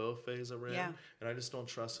limbo phase that we're in. And I just don't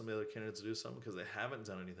trust some of the other candidates to do something because they haven't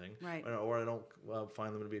done anything. Or I don't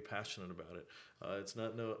find them to be passionate about it. It's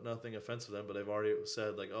nothing offensive to them, but they've already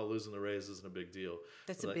said, like, oh, losing the Rays isn't a big deal.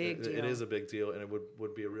 That's a big deal. It is a big deal, and it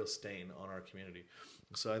would be a real stain on our community.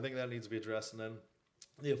 So I think that needs to be addressed. And then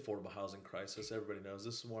the affordable housing crisis. Everybody knows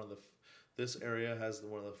this area has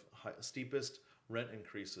one of the steepest rent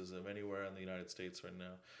increases of anywhere in the United States right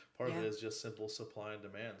now. Part of it is just simple supply and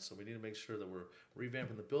demand. So we need to make sure that we're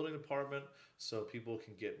revamping the building department so people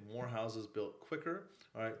can get more houses built quicker.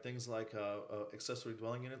 All right, things like accessory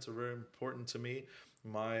dwelling units are very important to me.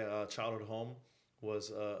 My childhood home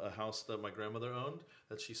was a house that my grandmother owned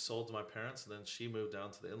that she sold to my parents, and then she moved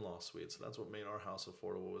down to the in-law suite. So that's what made our house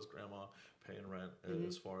affordable was grandma paying rent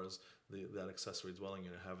as far as that accessory dwelling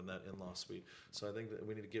unit, having that in-law suite. So I think that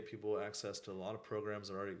we need to get people access to a lot of programs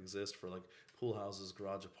that already exist for like pool houses,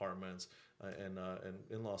 garage apartments, and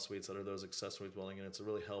in-law suites that are those accessory dwelling units that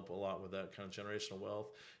really help a lot with that kind of generational wealth.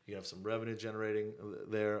 You have some revenue generating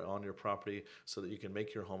there on your property so that you can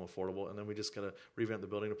make your home affordable. And then we just got to revamp the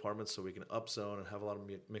building department so we can upzone and have a lot of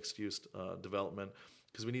mixed-use development.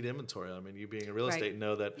 Because we need inventory. I mean, you being in real estate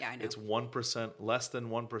know that it's 1%, less than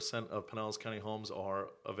 1% of Pinellas County homes are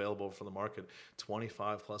available for the market.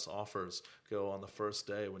 25 plus offers go on the first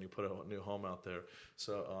day when you put a new home out there.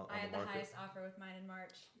 So I had the highest offer with mine in March.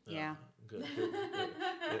 Good.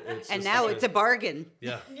 And now it's a bargain.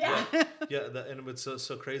 And it's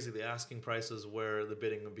so crazy. The asking price is where the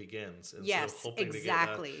bidding begins. And yes, so hoping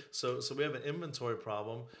exactly. To get that. So we have an inventory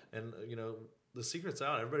problem, and the secret's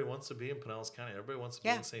out. Everybody wants to be in Pinellas County. Everybody wants to be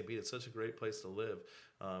in St. Pete. It's such a great place to live.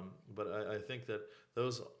 But I think that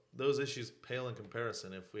those issues pale in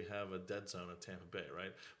comparison if we have a dead zone at Tampa Bay,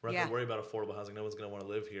 right? We're not going to worry about affordable housing. No one's going to want to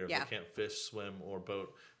live here if they can't fish, swim, or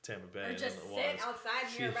boat Tampa Bay. Or just sit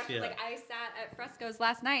outside near a restaurant. Like I sat at Fresco's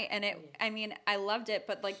last night, and I loved it,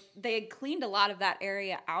 but like they had cleaned a lot of that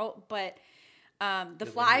area out, but the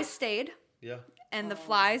flies stayed. Yeah. And the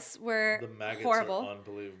flies were horrible. Are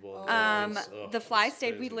unbelievable. The flies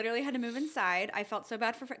stayed. Crazy. We literally had to move inside. I felt so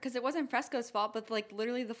bad because it wasn't Fresco's fault, but like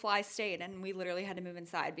literally the flies stayed, and we literally had to move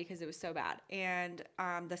inside because it was so bad. And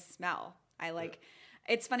the smell,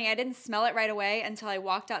 it's funny. I didn't smell it right away until I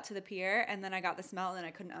walked out to the pier, and then I got the smell, and then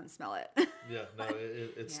I couldn't unsmell it.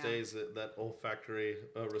 It stays. That olfactory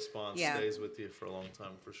response stays with you for a long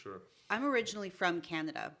time, for sure. I'm originally from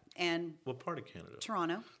Canada, and what part of Canada?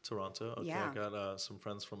 Toronto. Okay, I got some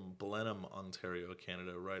friends from Boland, Ontario,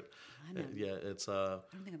 Canada. Right? It's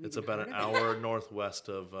about an hour northwest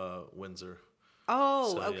of Windsor.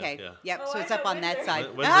 Oh, so, okay. Yep. So it's up on that side.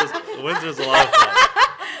 Windsor's a lot of fun.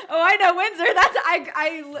 Oh, I know Windsor.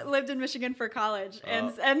 I lived in Michigan for college,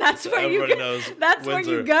 and that's where you knows that's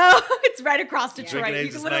Windsor. Where you go. It's right across Detroit. Drinking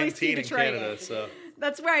You can literally see in Detroit. Canada, so.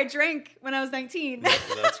 That's where I drank when I was 19.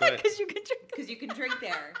 That's right. Because you can drink. Because you can drink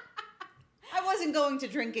there. I wasn't going to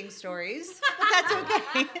drinking stories, but that's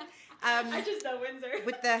okay. I just know Windsor.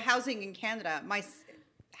 With the housing in Canada, my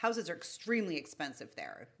houses are extremely expensive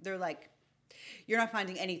there. They're like, you're not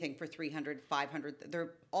finding anything for $300, $500.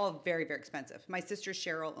 They're all very, very expensive. My sister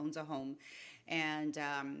Cheryl owns a home, and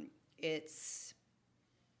it's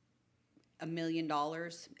 $1 million.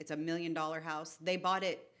 It's $1 million house. They bought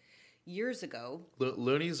it years ago.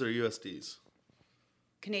 Loonies or USDs?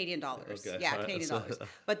 Canadian dollars. Okay. Yeah, Canadian dollars.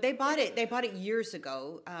 But they bought it years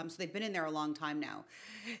ago. So they've been in there a long time now.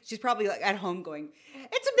 She's probably like at home going,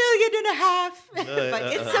 it's $1.5 million. But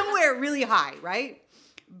it's somewhere really high, right?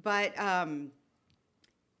 But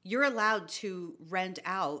you're allowed to rent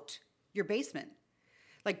out your basement.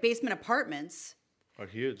 Like basement apartments are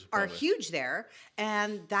huge. Are Probably. huge there,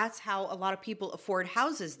 and that's how a lot of people afford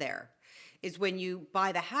houses there. Is when you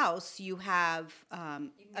buy the house, you have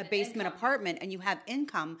a basement apartment, and you have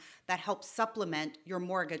income that helps supplement your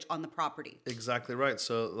mortgage on the property. Exactly right.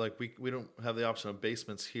 So like we don't have the option of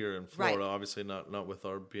basements here in Florida, obviously not with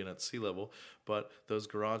our being at sea level, but those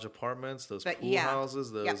garage apartments, those pool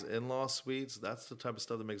houses, those in-law suites, that's the type of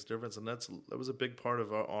stuff that makes a difference. And that was a big part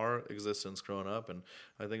of our existence growing up. And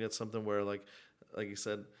I think it's something where like you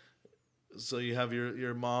said, so you have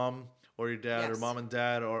your mom or your dad or mom and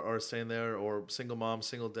dad are staying there, or single mom,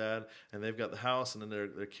 single dad, and they've got the house, and then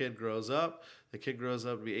their kid grows up. The kid grows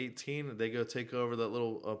up to be 18, and they go take over that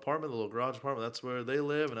little apartment, the little garage apartment. That's where they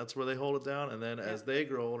live, and that's where they hold it down. And then as they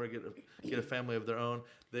grow older, get a family of their own,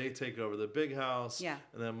 they take over the big house. Yeah.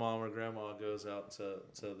 And then mom or grandma goes out to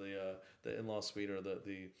the in-law suite or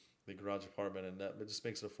the garage apartment, and that it just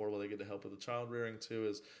makes it affordable. They get to help with the child rearing too,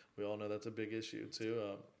 as we all know that's a big issue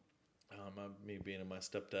too. Me being in my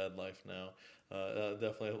stepdad life now,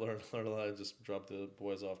 definitely learned a lot. I just dropped the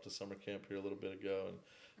boys off to summer camp here a little bit ago,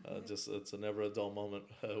 and just it's a never a dull moment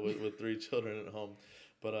with 3 children at home.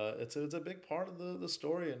 But it's a big part of the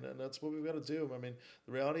story, and that's what we've got to do. I mean,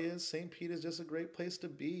 the reality is St. Pete is just a great place to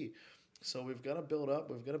be. So we've got to build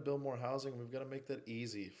up. We've got to build more housing. We've got to make that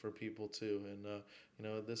easy for people too.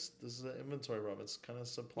 And this is an inventory problem. It's kind of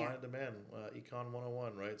supply and demand, Econ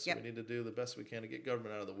 101, right? So we need to do the best we can to get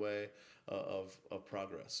government out of the way of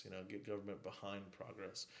progress. Get government behind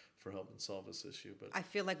progress for helping solve this issue. But I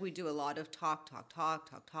feel like we do a lot of talk,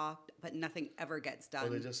 but nothing ever gets done. Or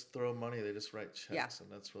they just throw money. They just write checks,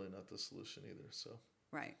 and that's really not the solution either. So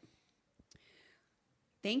right.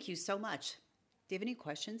 Thank you so much. Do you have any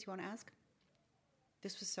questions you want to ask?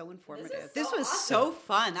 This was so informative. This was so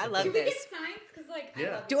fun. I love this. Can we get signs? Because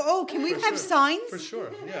I love can we have signs? For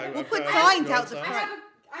sure. Yeah. We'll put signs out the front.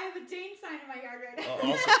 I have a Dane sign in my yard right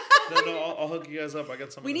now. I'll hook you guys up. I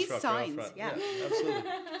got something. We need truck signs. Right Yeah,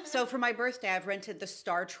 absolutely. So for my birthday, I've rented the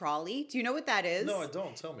Star Trolley. Do you know what that is? No, I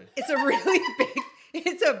don't. Tell me. It's a really big.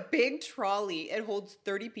 It's a big trolley. It holds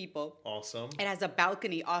 30 people. Awesome. It has a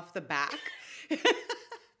balcony off the back.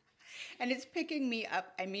 And it's picking me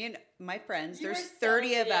up. Me and my friends, there's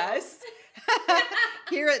 30 of us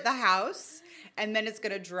here at the house. And then it's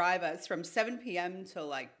going to drive us from 7 p.m.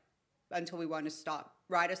 until we want to stop.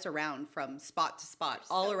 Ride us around from spot to spot,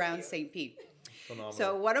 all around St. Pete. Phenomenal.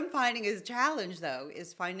 So what I'm finding is a challenge, though,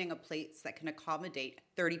 is finding a place that can accommodate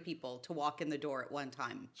 30 people to walk in the door at one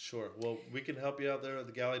time. Sure. Well, we can help you out there at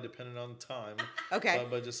the galley depending on time. Okay.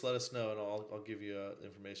 But just let us know, and I'll give you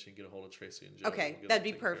information. Get a hold of Tracy and Joe. Okay, that'd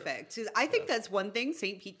be perfect. I think that's one thing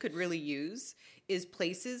St. Pete could really use is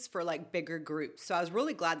places for bigger groups. So I was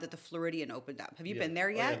really glad that the Floridian opened up. Have you been there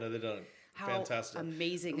yet? Oh, yeah, no, they've done it. How fantastic.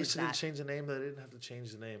 Amazing is that? We should change the name. They didn't have to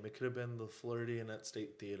change the name. It could have been the Floridian at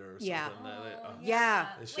State Theater or something. Yeah. Yeah.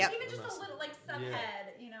 Even just a little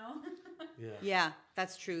subhead, Yeah,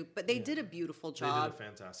 that's true. But they did a beautiful job. They did a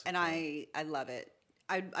fantastic and job. I love it.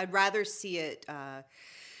 I'd rather see it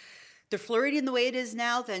the Floridian the way it is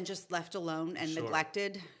now than just left alone and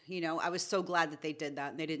neglected. I was so glad that they did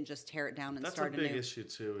that and they didn't just tear it down and start anew. That's a big issue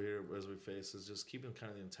too here as we face is just keeping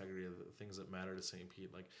kind of the integrity of the things that matter to St. Pete.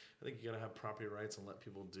 I think you got to have property rights and let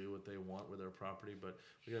people do what they want with their property, but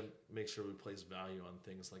we got to make sure we place value on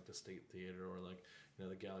things like the State Theater or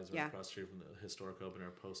the galleys right across the street from the historic open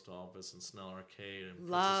air post office and Snell Arcade and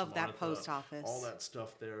love that post office. All that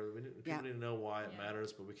stuff there. People need to know why it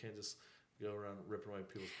matters, but we can't just go around ripping away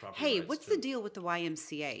people's property rights. Hey, what's the deal with the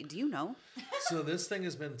YMCA? Do you know? So this thing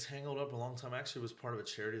has been tangled up a long time. Actually, it was part of a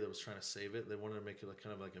charity that was trying to save it. They wanted to make it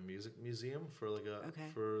kind of like a music museum for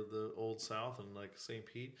for the Old South and St.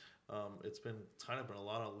 Pete. It's been tied up in a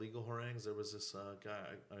lot of legal harangues. There was this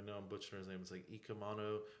guy, I know I'm butchering his name. It's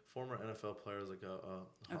Ikamano, former NFL player,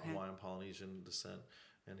 a Hawaiian Polynesian descent,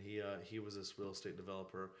 and he was this real estate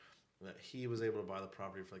developer. That he was able to buy the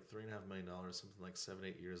property for $3.5 million, something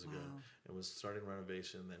 7-8 years ago, and was starting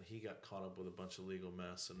renovation. Then he got caught up with a bunch of legal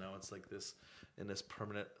mess, and now it's this in this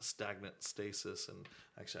permanent stagnant stasis. And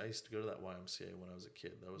actually, I used to go to that YMCA when I was a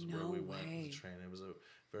kid. That was where we went to train. It was a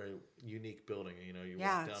very unique building. You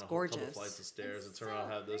walk down a whole couple flights of stairs and turn around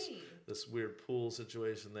and have this weird pool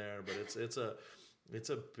situation there. But it's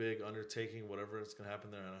a big undertaking, whatever is going to happen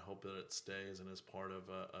there, and I hope that it stays and is part of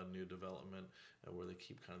a new development where they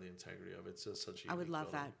keep kind of the integrity of it. It's just such a unique I would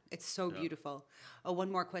love building. that. It's so beautiful. Oh,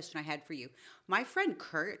 one more question I had for you. My friend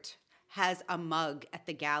Kurt has a mug at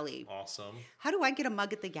the galley. Awesome. How do I get a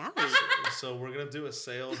mug at the galley? So we're going to do a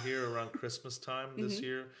sale here around Christmas time this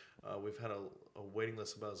year. We've had a waiting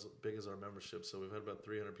list about as big as our membership. So we've had about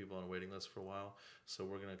 300 people on a waiting list for a while. So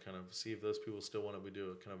we're going to kind of see if those people still want it. We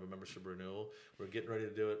do a kind of a membership renewal. We're getting ready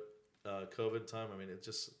to do it COVID time. I mean,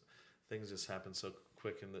 things just happen so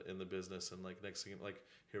quick in the business, and like next thing, like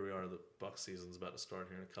here we are, the buck season's about to start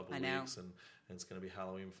here in a couple of weeks, and it's going to be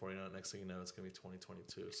Halloween before you know it. Next thing you know, it's going to be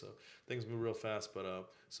 2022. So things move real fast, but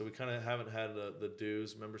so we kind of haven't had the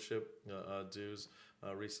dues membership dues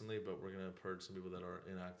recently, but we're going to purge some people that are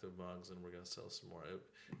inactive mugs, and we're going to sell some more.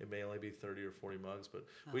 It may only be 30 or 40 mugs, but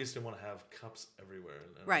we just didn't want to have cups everywhere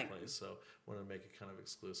in our place, so we're going to make it kind of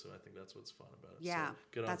exclusive. I think that's what's fun about it. Yeah,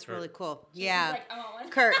 so that's Kurt. really cool. She's Yeah, like, I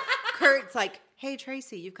want one. Kurt's like, hey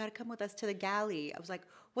Tracy, you've got to come with us to the galley. I was like,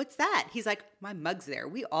 what's that? He's like, my mug's there.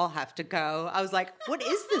 We all have to go. I was like, what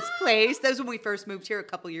is this place? That was when we first moved here a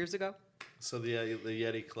couple years ago. So the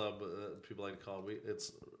Yeti Club, people like to call it,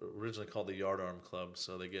 it's originally called the Yard Arm Club.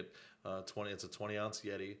 So they get 20. It's a 20-ounce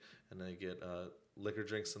Yeti, and they get liquor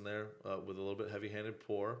drinks in there with a little bit heavy-handed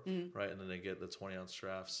pour, right? And then they get the 20-ounce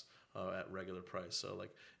drafts at regular price. So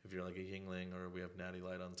like if you're like a Yingling, or we have Natty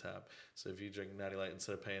Light on tap. So if you drink Natty Light,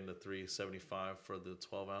 instead of paying the $3.75 for the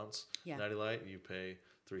 12-ounce Natty Light, you pay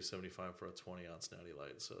 $3.75 for a 20-ounce Natty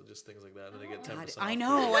Light. So just things like that, and then they get 10% off. I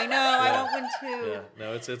know. I want one too. Yeah,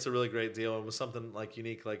 no, it's a really great deal. It was something like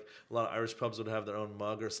unique. Like a lot of Irish pubs would have their own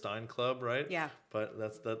mug or Stein Club, right? Yeah. But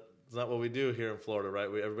that's not what we do here in Florida, right?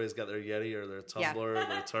 Everybody's got their Yeti or their tumbler, or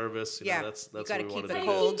their Tervis. You know, that's what we want to do.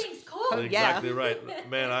 Cold. Keep things cold. Exactly right,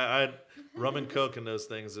 man. I rum and Coke in those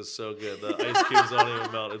things is so good. The ice cubes don't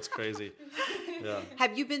even melt. It's crazy. Yeah.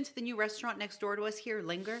 Have you been to the new restaurant next door to us here,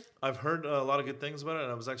 Linger? I've heard a lot of good things about it,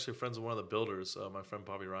 and I was actually friends with one of the builders. My friend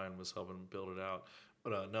Bobby Ryan was helping build it out.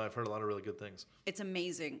 But no, I've heard a lot of really good things. It's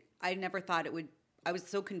amazing. I never thought it would. I was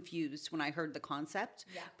so confused when I heard the concept.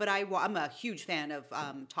 Yeah. But I'm a huge fan of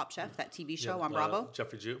Top Chef, that TV show on Bravo.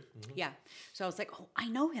 Jeffrey Jew. Mm-hmm. Yeah. So I was like, oh, I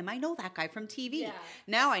know him. I know that guy from TV. Yeah.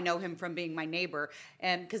 Now I know him from being my neighbor,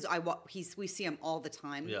 and because we see him all the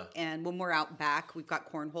time. Yeah. And when we're out back, we've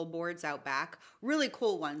got cornhole boards out back, really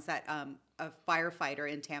cool ones that a firefighter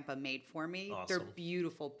in Tampa made for me. Awesome. They're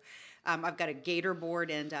beautiful. I've got a Gator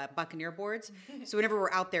board and Buccaneer boards. So whenever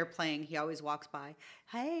we're out there playing, he always walks by.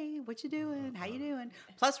 Hey, what you doing? How you doing?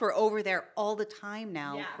 Plus, we're over there all the time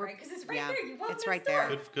now. Yeah, right, because it's right there. You walk it's next right door.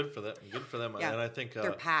 there. Good for them. Good for them. Yeah. And I think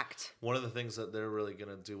They're packed. one of the things that they're really going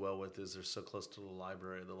to do well with is they're so close to the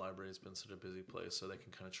library. The library has been such a busy place, so they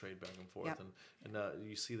can kind of trade back and forth. Yep. And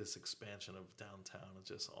you see this expansion of downtown. It's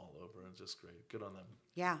just all over, and just great. Good on them.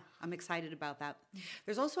 Yeah, I'm excited about that.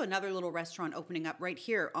 There's also another little restaurant opening up right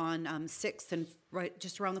here on 6th and right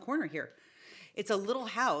just around the corner here. It's a little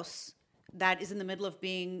house that is in the middle of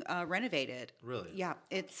being renovated. Really? Yeah,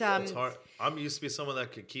 it's hard. I'm used to be someone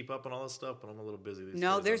that could keep up on all this stuff, but I'm a little busy these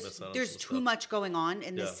no, days. there's too much going on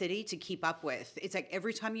in the city to keep up with. It's like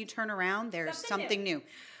every time you turn around, there's something new.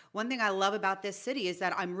 One thing I love about this city is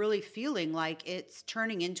that I'm really feeling like it's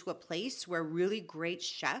turning into a place where really great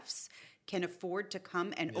chefs can afford to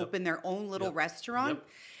come and open their own little restaurant. Yep.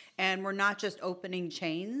 And we're not just opening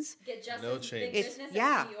chains. Get just No as change. big business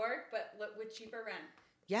as New York, but with cheaper rent.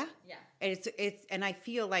 Yeah. Yeah. And and I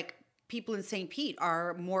feel like people in St. Pete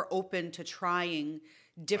are more open to trying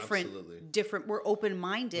different. We're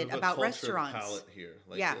open-minded about restaurants. Palette here.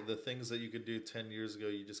 Like the things that you could do 10 years ago,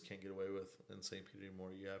 you just can't get away with in St. Pete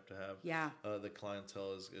anymore. You have to have the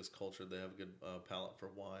clientele is cultured. They have a good palate for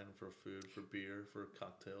wine, for food, for beer, for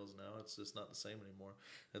cocktails. Now it's just not the same anymore.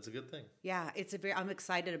 It's a good thing. Yeah, I'm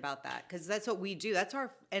excited about that because that's what we do. That's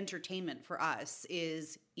our entertainment for us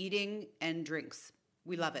is eating and drinks.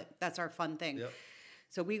 We love it. That's our fun thing. Yep.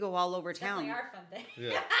 So we go all over town. Definitely our fun thing.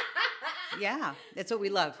 Yeah. Yeah, that's what we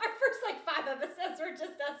love. Our first 5 episodes were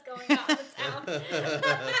just us going out of town. And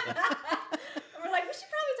we're like, we should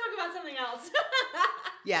probably talk about something else.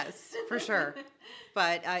 Yes, for sure.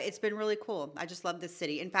 But it's been really cool. I just love this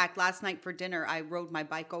city. In fact, last night for dinner, I rode my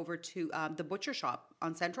bike over to the butcher shop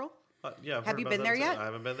on Central. Yeah. Have you been there yet? I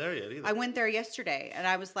haven't been there yet either. I went there yesterday, and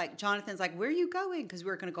I was like, Jonathan's like, where are you going? Because we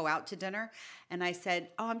were going to go out to dinner. And I said,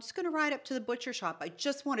 oh, I'm just going to ride up to the butcher shop. I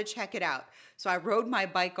just want to check it out. So I rode my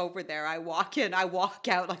bike over there. I walk in. I walk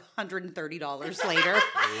out like $130 later.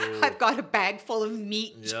 I've got a bag full of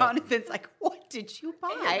meat. Yep. Jonathan's like, what did you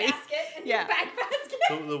buy? In your basket. In your bag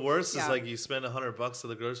basket. The worst is like you spend $100 at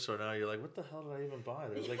the grocery store. Now you're like, what the hell did I even buy?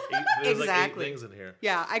 There's like 8 things in here.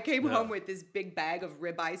 Yeah, I came home with this big bag of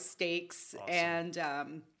ribeye steaks and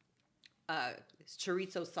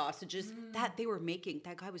chorizo sausages that they were making.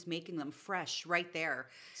 That guy was making them fresh right there.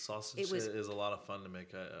 Sausage is a lot of fun to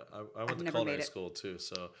make. I went to never culinary made it. school too,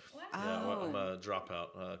 so Wow. yeah, I'm a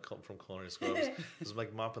dropout from culinary school. I was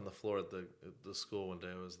like mopping the floor at the school one day.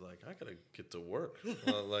 I was like, I gotta get to work.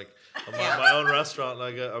 Like my own restaurant.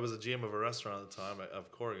 Like I was a GM of a restaurant at the time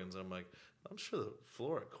of Corrigan's. I'm like, I'm sure the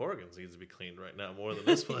floor at Corrigan's needs to be cleaned right now more than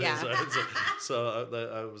this place. Yeah. Right? So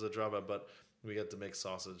I was a dropout, but we got to make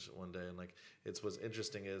sausage one day, and like what's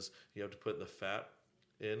interesting is you have to put the fat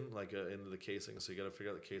in into the casing. So you got to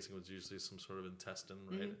figure out the casing was usually some sort of intestine,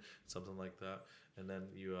 right? Something like that. And then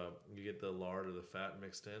you get the lard or the fat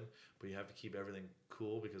mixed in, but you have to keep everything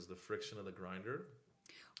cool because the friction of the grinder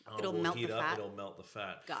It'll will melt heat the up. fat. It'll melt the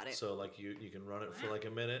fat. Got it. So like you can run it for like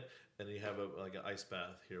a minute, and then you have an ice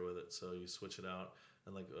bath here with it. So you switch it out,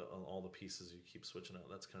 and on all the pieces you keep switching out.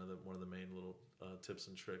 That's kind of one of the main little tips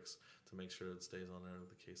and tricks to make sure it stays on there with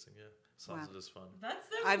the casing. Yeah, sausage is fun. That's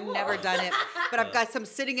so I've cool. never done it, but I've got some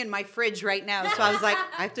sitting in my fridge right now. So I was like,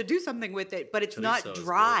 I have to do something with it. But it's Chorizo not is good.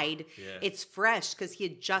 dried. Yeah. It's fresh because he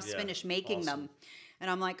had just Yeah, finished making awesome. them. And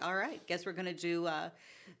I'm like, all right, guess we're going to do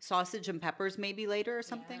sausage and peppers maybe later or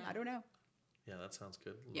something. Yeah. I don't know. Yeah, that sounds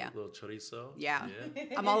good. Yeah. Little chorizo. Yeah. Yeah.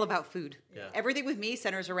 I'm all about food. Yeah. Everything with me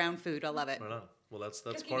centers around food. I love it. Right on. Well, that's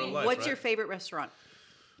Cooking part of in. life. What's right? your favorite restaurant?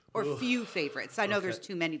 Or Ooh. few favorites? I know there's Okay.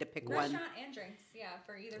 too many to pick one. Restaurant and drinks, yeah,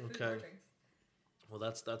 for either food or Okay. drinks. Well,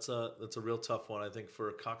 that's a real tough one. I think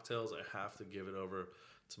for cocktails, I have to give it over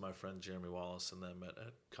to my friend Jeremy Wallace and them at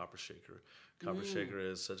Copper Shaker. Copper Shaker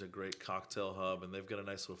is such a great cocktail hub, and they've got a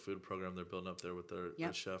nice little food program they're building up there with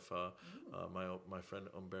their chef. My friend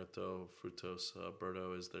Umberto Frutos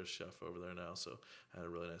Berto is their chef over there now, so I had a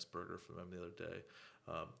really nice burger from them the other day.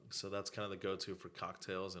 So that's kind of the go-to for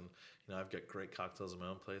cocktails, and I've got great cocktails in my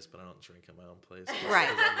own place, but I don't drink in my own place. Right.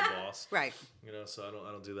 'Cause I'm the boss. Right. So I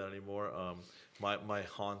don't do that anymore. My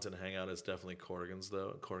haunt and hangout is definitely Corrigan's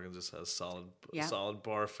though. Corrigan's just has solid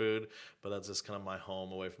bar food, but that's just kind of my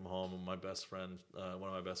home away from home. And my best friend, one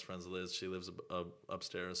of my best friends, Liz, she lives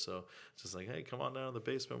upstairs, so it's just like, hey, come on down to the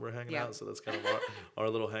basement, we're hanging out. So that's kind of our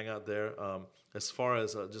little hangout there. As far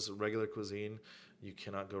as just regular cuisine, you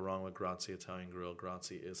cannot go wrong with Grazie Italian Grill.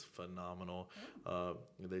 Grazie is phenomenal.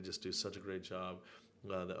 They just do such a great job.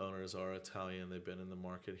 The owners are Italian. They've been in the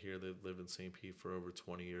market here. They've lived in St. Pete for over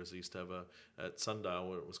 20 years. They used to have at Sundial,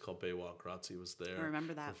 where it was called Baywalk, Grazie was there. I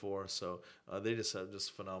remember that. Before. So they just had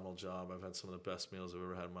just a phenomenal job. I've had some of the best meals I've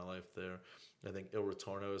ever had in my life there. I think Il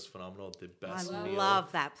Ritorno is phenomenal. The best I meal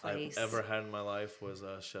love that place. I've ever had in my life was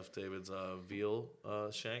Chef David's veal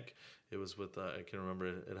shank. It was with, I can remember,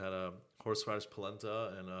 it had a horseradish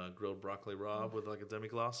polenta and a grilled broccoli rabe with like a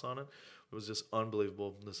demi-glace on it. It was just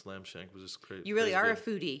unbelievable. This lamb shank was just great. You really are a good.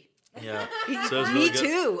 foodie. Yeah. So it was Me really good.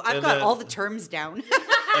 too. I've And got then- all the terms down.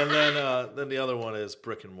 And then the other one is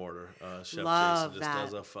Brick and Mortar. Chef Love Jason just that.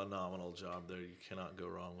 does a phenomenal job there. You cannot go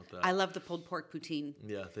wrong with that. I love the pulled pork poutine.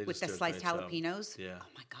 Yeah, they with just the do a sliced great job. jalapenos. Yeah. Oh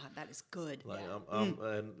my god, that is good. Like,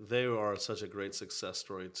 and they are such a great success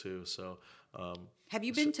story too. So Have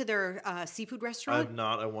you been to their seafood restaurant? I've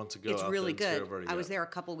not. I want to go. It's out really there good. too. I've already I was got- there a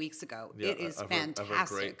couple weeks ago. Yeah, It is I've fantastic. heard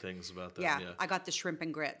great things about that. Yeah, Yeah. I got the shrimp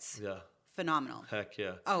and grits. Yeah. Phenomenal. Heck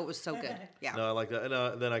yeah. Oh, it was so good. Yeah. No, I like that.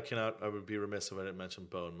 And then I would be remiss if I didn't mention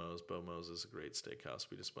Bo and Mo's. Bo and Mo's is a great steakhouse.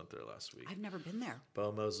 We just went there last week. I've never been there. Bo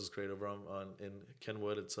and Mo's is great over in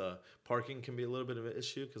Kenwood. It's parking can be a little bit of an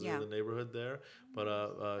issue because of the neighborhood there, but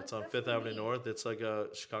it's on Fifth Avenue North. It's like a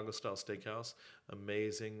Chicago style steakhouse.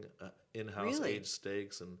 Amazing in-house Really? aged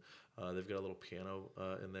steaks, and they've got a little piano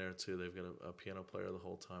in there too. They've got a piano player the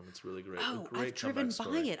whole time. It's really great. Oh, a great I've driven by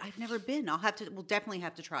comeback story. it. I've never been. We'll definitely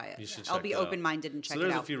have to try it. You should I'll check be it out. open-minded and check so it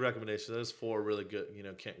there's out. a few recommendations. There's 4 really good,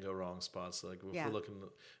 can't go wrong spots. Like if Yeah. we're looking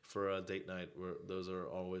for a date night, those are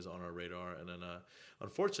always on our radar. And then,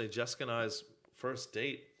 unfortunately, Jessica and I's first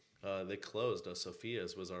date, they closed.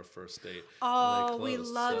 Sophia's was our first date. Oh, and they we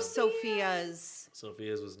closed. love So Sophia's.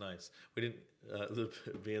 Sophia's was nice. We didn't,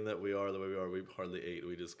 being that we are the way we are, we hardly ate.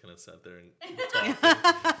 We just kind of sat there and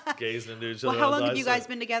talked, gazed into each Well, other. how long have you guys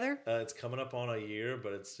been together? It's coming up on a year,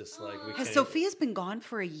 but it's just like we Has can't. Sophia's been gone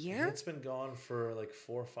for a year? It's been gone for like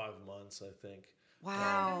 4 or 5 months, I think. I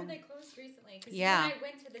Wow. remember they closed recently because Yeah. I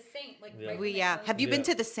went to the Saint. Like, Yeah. right when We they yeah. closed. Have you been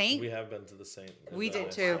to the Saint? We have been to the Saint. We It's did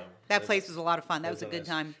nice. too. That It's- place was a lot of fun. That was it's a good nice-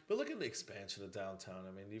 time. But look at the expansion of downtown.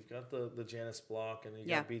 I mean, you've got the Janice Block and you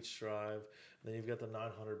Yeah. got Beach Drive. Then you've got the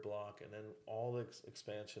 900 block, and then all the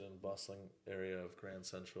expansion and bustling area of Grand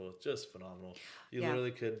Central. It's just phenomenal. You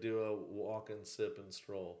literally could do a walk and sip and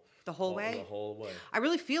stroll. The whole way? The whole way. I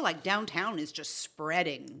really feel like downtown is just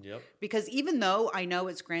spreading. Yep. Because even though I know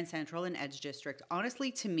it's Grand Central and Edge District,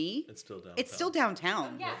 honestly, to me, it's still downtown. It's still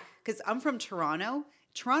downtown. Yeah. Because I'm from Toronto.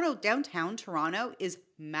 Downtown Toronto is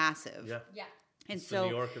massive. Yeah. Yeah. And it's so the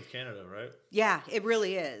New York of Canada, right? Yeah, it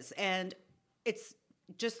really is. And it's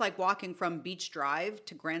just like walking from Beach Drive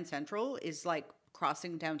to Grand Central is like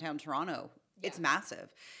crossing downtown Toronto. Yeah. It's massive.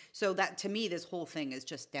 So that, to me, this whole thing is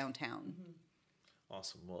just downtown. Mm-hmm.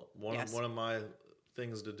 Awesome. Well, one of my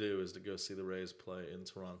things to do is to go see the Rays play in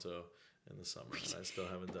Toronto in the summer, and I still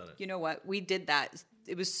haven't done it. You know what? We did that.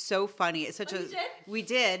 It was so funny. It's such you did? We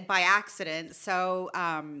did by accident. So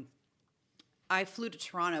I flew to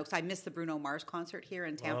Toronto because I missed the Bruno Mars concert here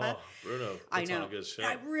in Tampa. Oh, Bruno, I that's know. on a good show.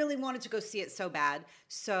 I really wanted to go see it so bad.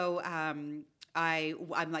 So I'm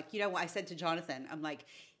like, you know what? I said to Jonathan, I'm like,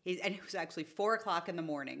 and it was actually 4:00 in the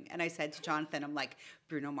morning. And I said to Jonathan, I'm like,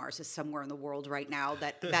 Bruno Mars is somewhere in the world right now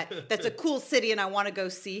that's a cool city and I want to go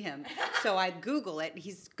see him. So I Google it.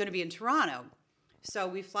 He's going to be in Toronto. So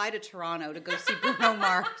we fly to Toronto to go see Bruno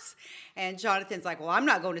Mars. And Jonathan's like, well, I'm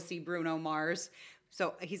not going to see Bruno Mars.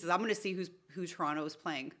 So he says, I'm going to see who Toronto is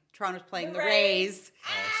playing. Toronto's playing the Rays.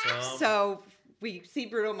 Awesome. So we see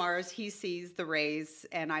Bruno Mars. He sees the Rays.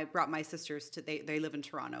 And I brought my sisters they live in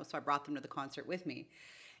Toronto. So I brought them to the concert with me.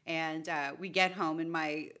 And we get home, and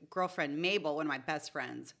my girlfriend Mabel, one of my best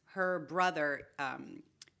friends, her brother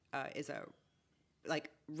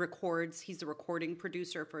records. He's the recording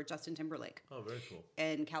producer for Justin Timberlake. Oh, very cool.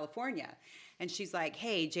 In California. And she's like,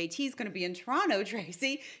 hey, JT's going to be in Toronto,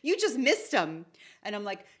 Tracy. You just missed him. And I'm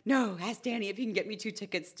like, no, ask Danny if he can get me 2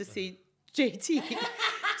 tickets to see JT.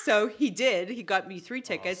 So he did. He got me 3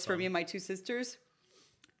 tickets for me and my 2 sisters.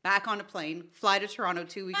 Back on a plane, fly to Toronto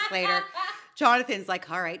 2 weeks later. Jonathan's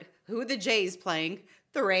like, all right, who are the Jays playing?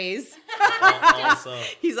 The Rays. Awesome.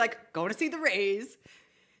 He's like, going to see the Rays.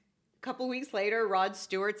 A couple weeks later, Rod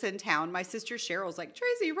Stewart's in town. My sister Cheryl's like,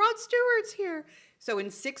 Tracy, Rod Stewart's here. So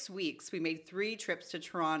in 6 weeks, we made 3 trips to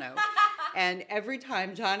Toronto. And every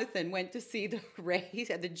time Jonathan went to see the Rays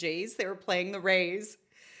and the Jays, they were playing the Rays.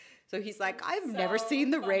 So he's like, I've never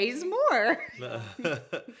seen the Rays more.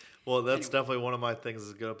 Well, that's definitely one of my things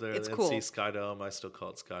is go up there and cool. see Skydome. I still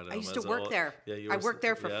call it Skydome. I used to work there. Yeah, I worked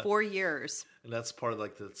there for 4 years. And that's part of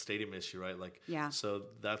like the stadium issue, right? Like, yeah. So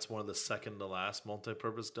that's one of the second to last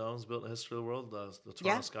multi-purpose domes built in the history of the world, the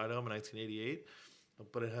Toronto Skydome in 1988.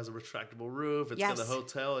 But it has a retractable roof. It's got the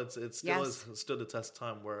hotel. It still has stood the test of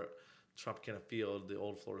time. Where Tropicana Field, the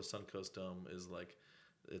old Florida Suncoast Dome, is like.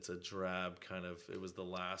 It's a drab kind of. It was the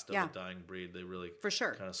last of the dying breed. They really for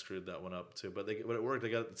sure kind of screwed that one up too. But it worked. They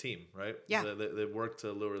got the team right. Yeah, they worked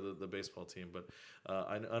to lure the baseball team. But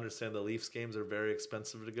I understand the Leafs games are very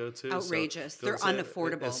expensive to go to. Outrageous. So they're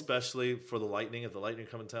unaffordable, especially for the Lightning. If the Lightning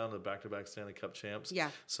come in town, the back-to-back Stanley Cup champs. Yeah.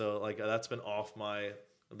 So like that's been off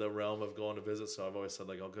the realm of going to visit. So I've always said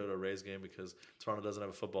like I'll go to a Rays game because Toronto doesn't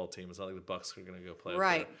have a football team. It's not like the Bucks are going to go play.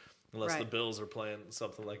 Right. Unless the Bills are playing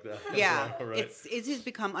something like that. Yeah, right? It has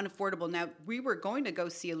become unaffordable. Now, we were going to go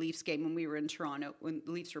see a Leafs game when we were in Toronto, when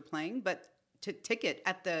the Leafs were playing, but ticket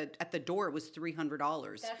at the door was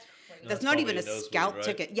 $300. That's crazy. That's not even a scout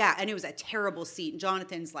ticket. Yeah, and it was a terrible seat. And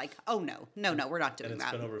Jonathan's like, oh, no, we're not doing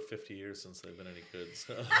that. It's been over 50 years since they've been any good.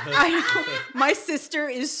 So. I know. My sister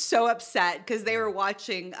is so upset because they were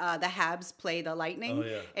watching the Habs play the Lightning. Oh,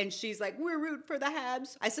 yeah. And she's like, we're rooting for the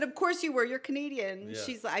Habs. I said, of course you were. You're Canadian.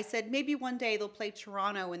 Yeah. I said, maybe one day they'll play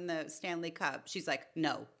Toronto in the Stanley Cup. She's like,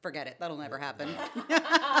 no, forget it. That'll never happen.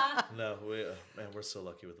 No, we're so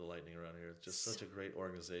lucky with the Lightning around here. It's just such a great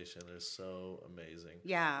organization. They're so amazing.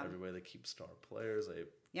 Yeah. Everywhere they keep star players. They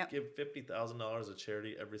give $50,000 to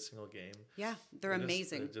charity every single game. Yeah, they're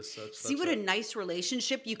amazing. See what a nice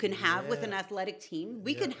relationship you can have with an athletic team?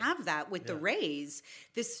 We can have that with the Rays.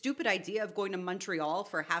 This stupid idea of going to Montreal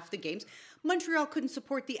for half the games. Montreal couldn't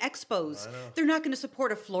support the Expos. They're not going to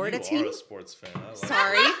support a Florida team. You are a sports fan.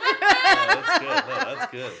 Sorry. That's good. No,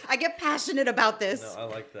 that's good. I get passionate about this. No, I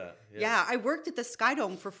like that. Yeah, I worked at the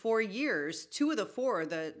Skydome for 4 years. 2 of the 4,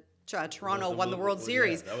 Toronto won the World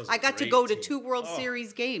Series. I got to go to 2 World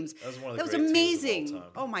Series games. That was amazing.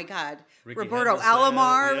 Oh my God. Roberto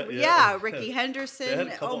Alomar. Yeah, Ricky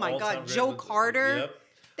Henderson. Oh my God. Joe Carter.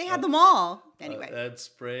 They had them all. Anyway. Ed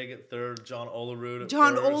Sprague at third, John Olerud at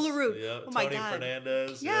John first. Olerud. Yeah. Oh my Tony God.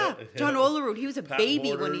 Fernandez. Yeah. John Olerud. He was a Pat baby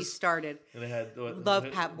when he Borders. started. And they had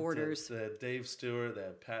Love Pat Borders. They had Dave Stewart. They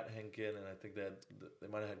had Pat Henkin, and I think they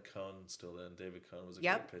might have had Cohn still then. David Cohn was a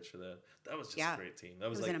great pitcher then. That was just a great team. That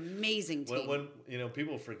was an amazing team. When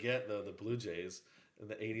people forget the Blue Jays in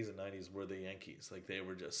the 80s and 90s were the Yankees. Like they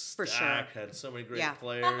were just For stacked, sure. had so many great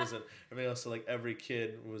players and everything else. So like every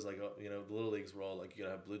kid was like, the little leagues were all like, you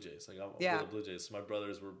gotta have Blue Jays. Like I'm the Blue Jays. So my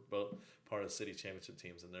brothers were both part of city championship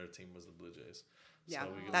teams, and their team was the Blue Jays. Yeah, so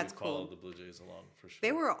we that's followed cool. the Blue Jays along for sure.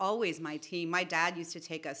 They were always my team. My dad used to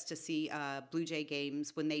take us to see Blue Jay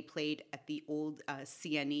games when they played at the old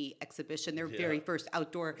CNE exhibition, their very first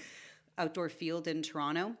outdoor field in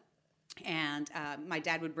Toronto. And my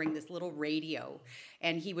dad would bring this little radio,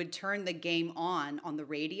 and he would turn the game on the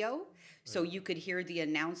radio, so you could hear the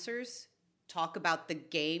announcers talk about the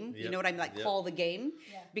game. You know what I mean? Like call the game,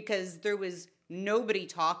 because there was nobody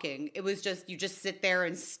talking. It was just you just sit there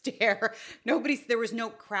and stare. There was no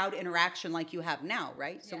crowd interaction like you have now,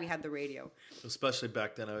 right? So we had the radio. Especially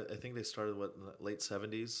back then, I think they started in the late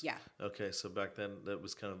 70s. Yeah. Okay, so back then that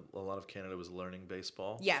was kind of a lot of Canada was learning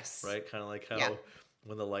baseball. Yes. Right, kind of like how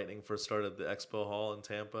when the Lightning first started the Expo Hall in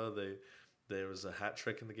Tampa, there was a hat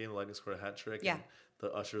trick in the game. The Lightning scored a hat trick. Yeah. And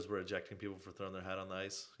the ushers were ejecting people for throwing their hat on the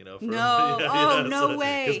ice. No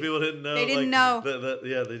way. Because people didn't know. They didn't know.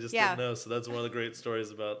 They just didn't know. So that's one of the great stories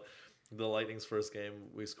about the Lightning's first game.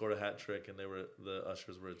 We scored a hat trick, and the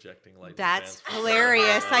ushers were ejecting Lightning That's fans.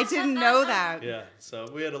 hilarious. I didn't know that. Yeah, so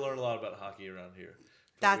we had to learn a lot about hockey around here.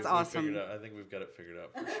 That's awesome. I think we've got it figured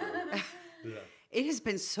out for sure. Yeah. It has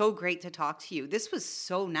been so great to talk to you. This was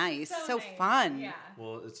so nice, so nice. fun. Yeah.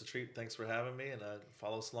 Well, it's a treat. Thanks for having me, and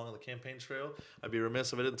follow us along on the campaign trail. I'd be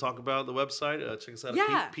remiss if I didn't talk about the website. Check us out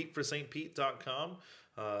at Pt.2.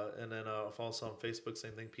 And then follow us on Facebook,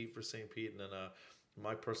 same thing, Pete for St. Pete. And then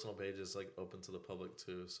my personal page is like open to the public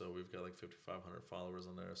too, so we've got like 5,500 followers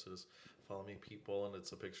on there. So just follow me, Pete Boland.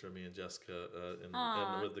 It's a picture of me and Jessica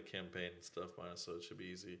and with the campaign and stuff behind us, so it should be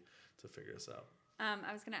easy to figure us out.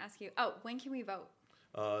 I was going to ask you, when can we vote?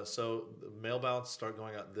 So the mail ballots start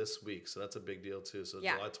going out this week, so that's a big deal too. So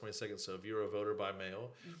July 22nd. So if you're a voter by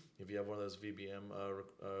mail, if you have one of those VBM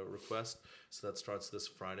requests, so that starts this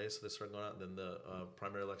Friday. So they start going out, and then the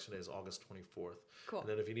primary election day is August 24th. Cool. And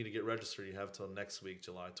then if you need to get registered, you have till next week,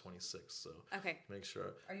 July 26th. So make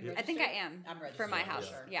sure. Are you I think I am. I'm registered. For my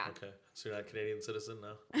house. Yeah. Okay. So you're not a Canadian citizen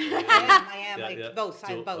now? I am. Both.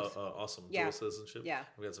 I have both. Awesome. Yeah. Dual citizenship. Yeah.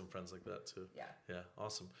 We got some friends like that too. Yeah. Yeah.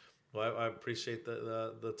 Awesome. Well, I appreciate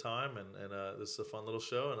the time, and this is a fun little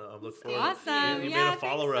show, and I'm looking forward. Awesome. You made a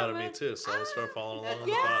follower out of me too, so I'll start following along on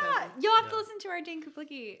the pod. You'll have to listen to our Dane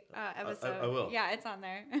Kuplicki episode. I will. Yeah, it's on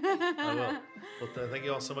there. I will. Well, thank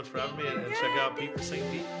you all so much for having me, and check out Pete for St.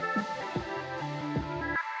 Pete.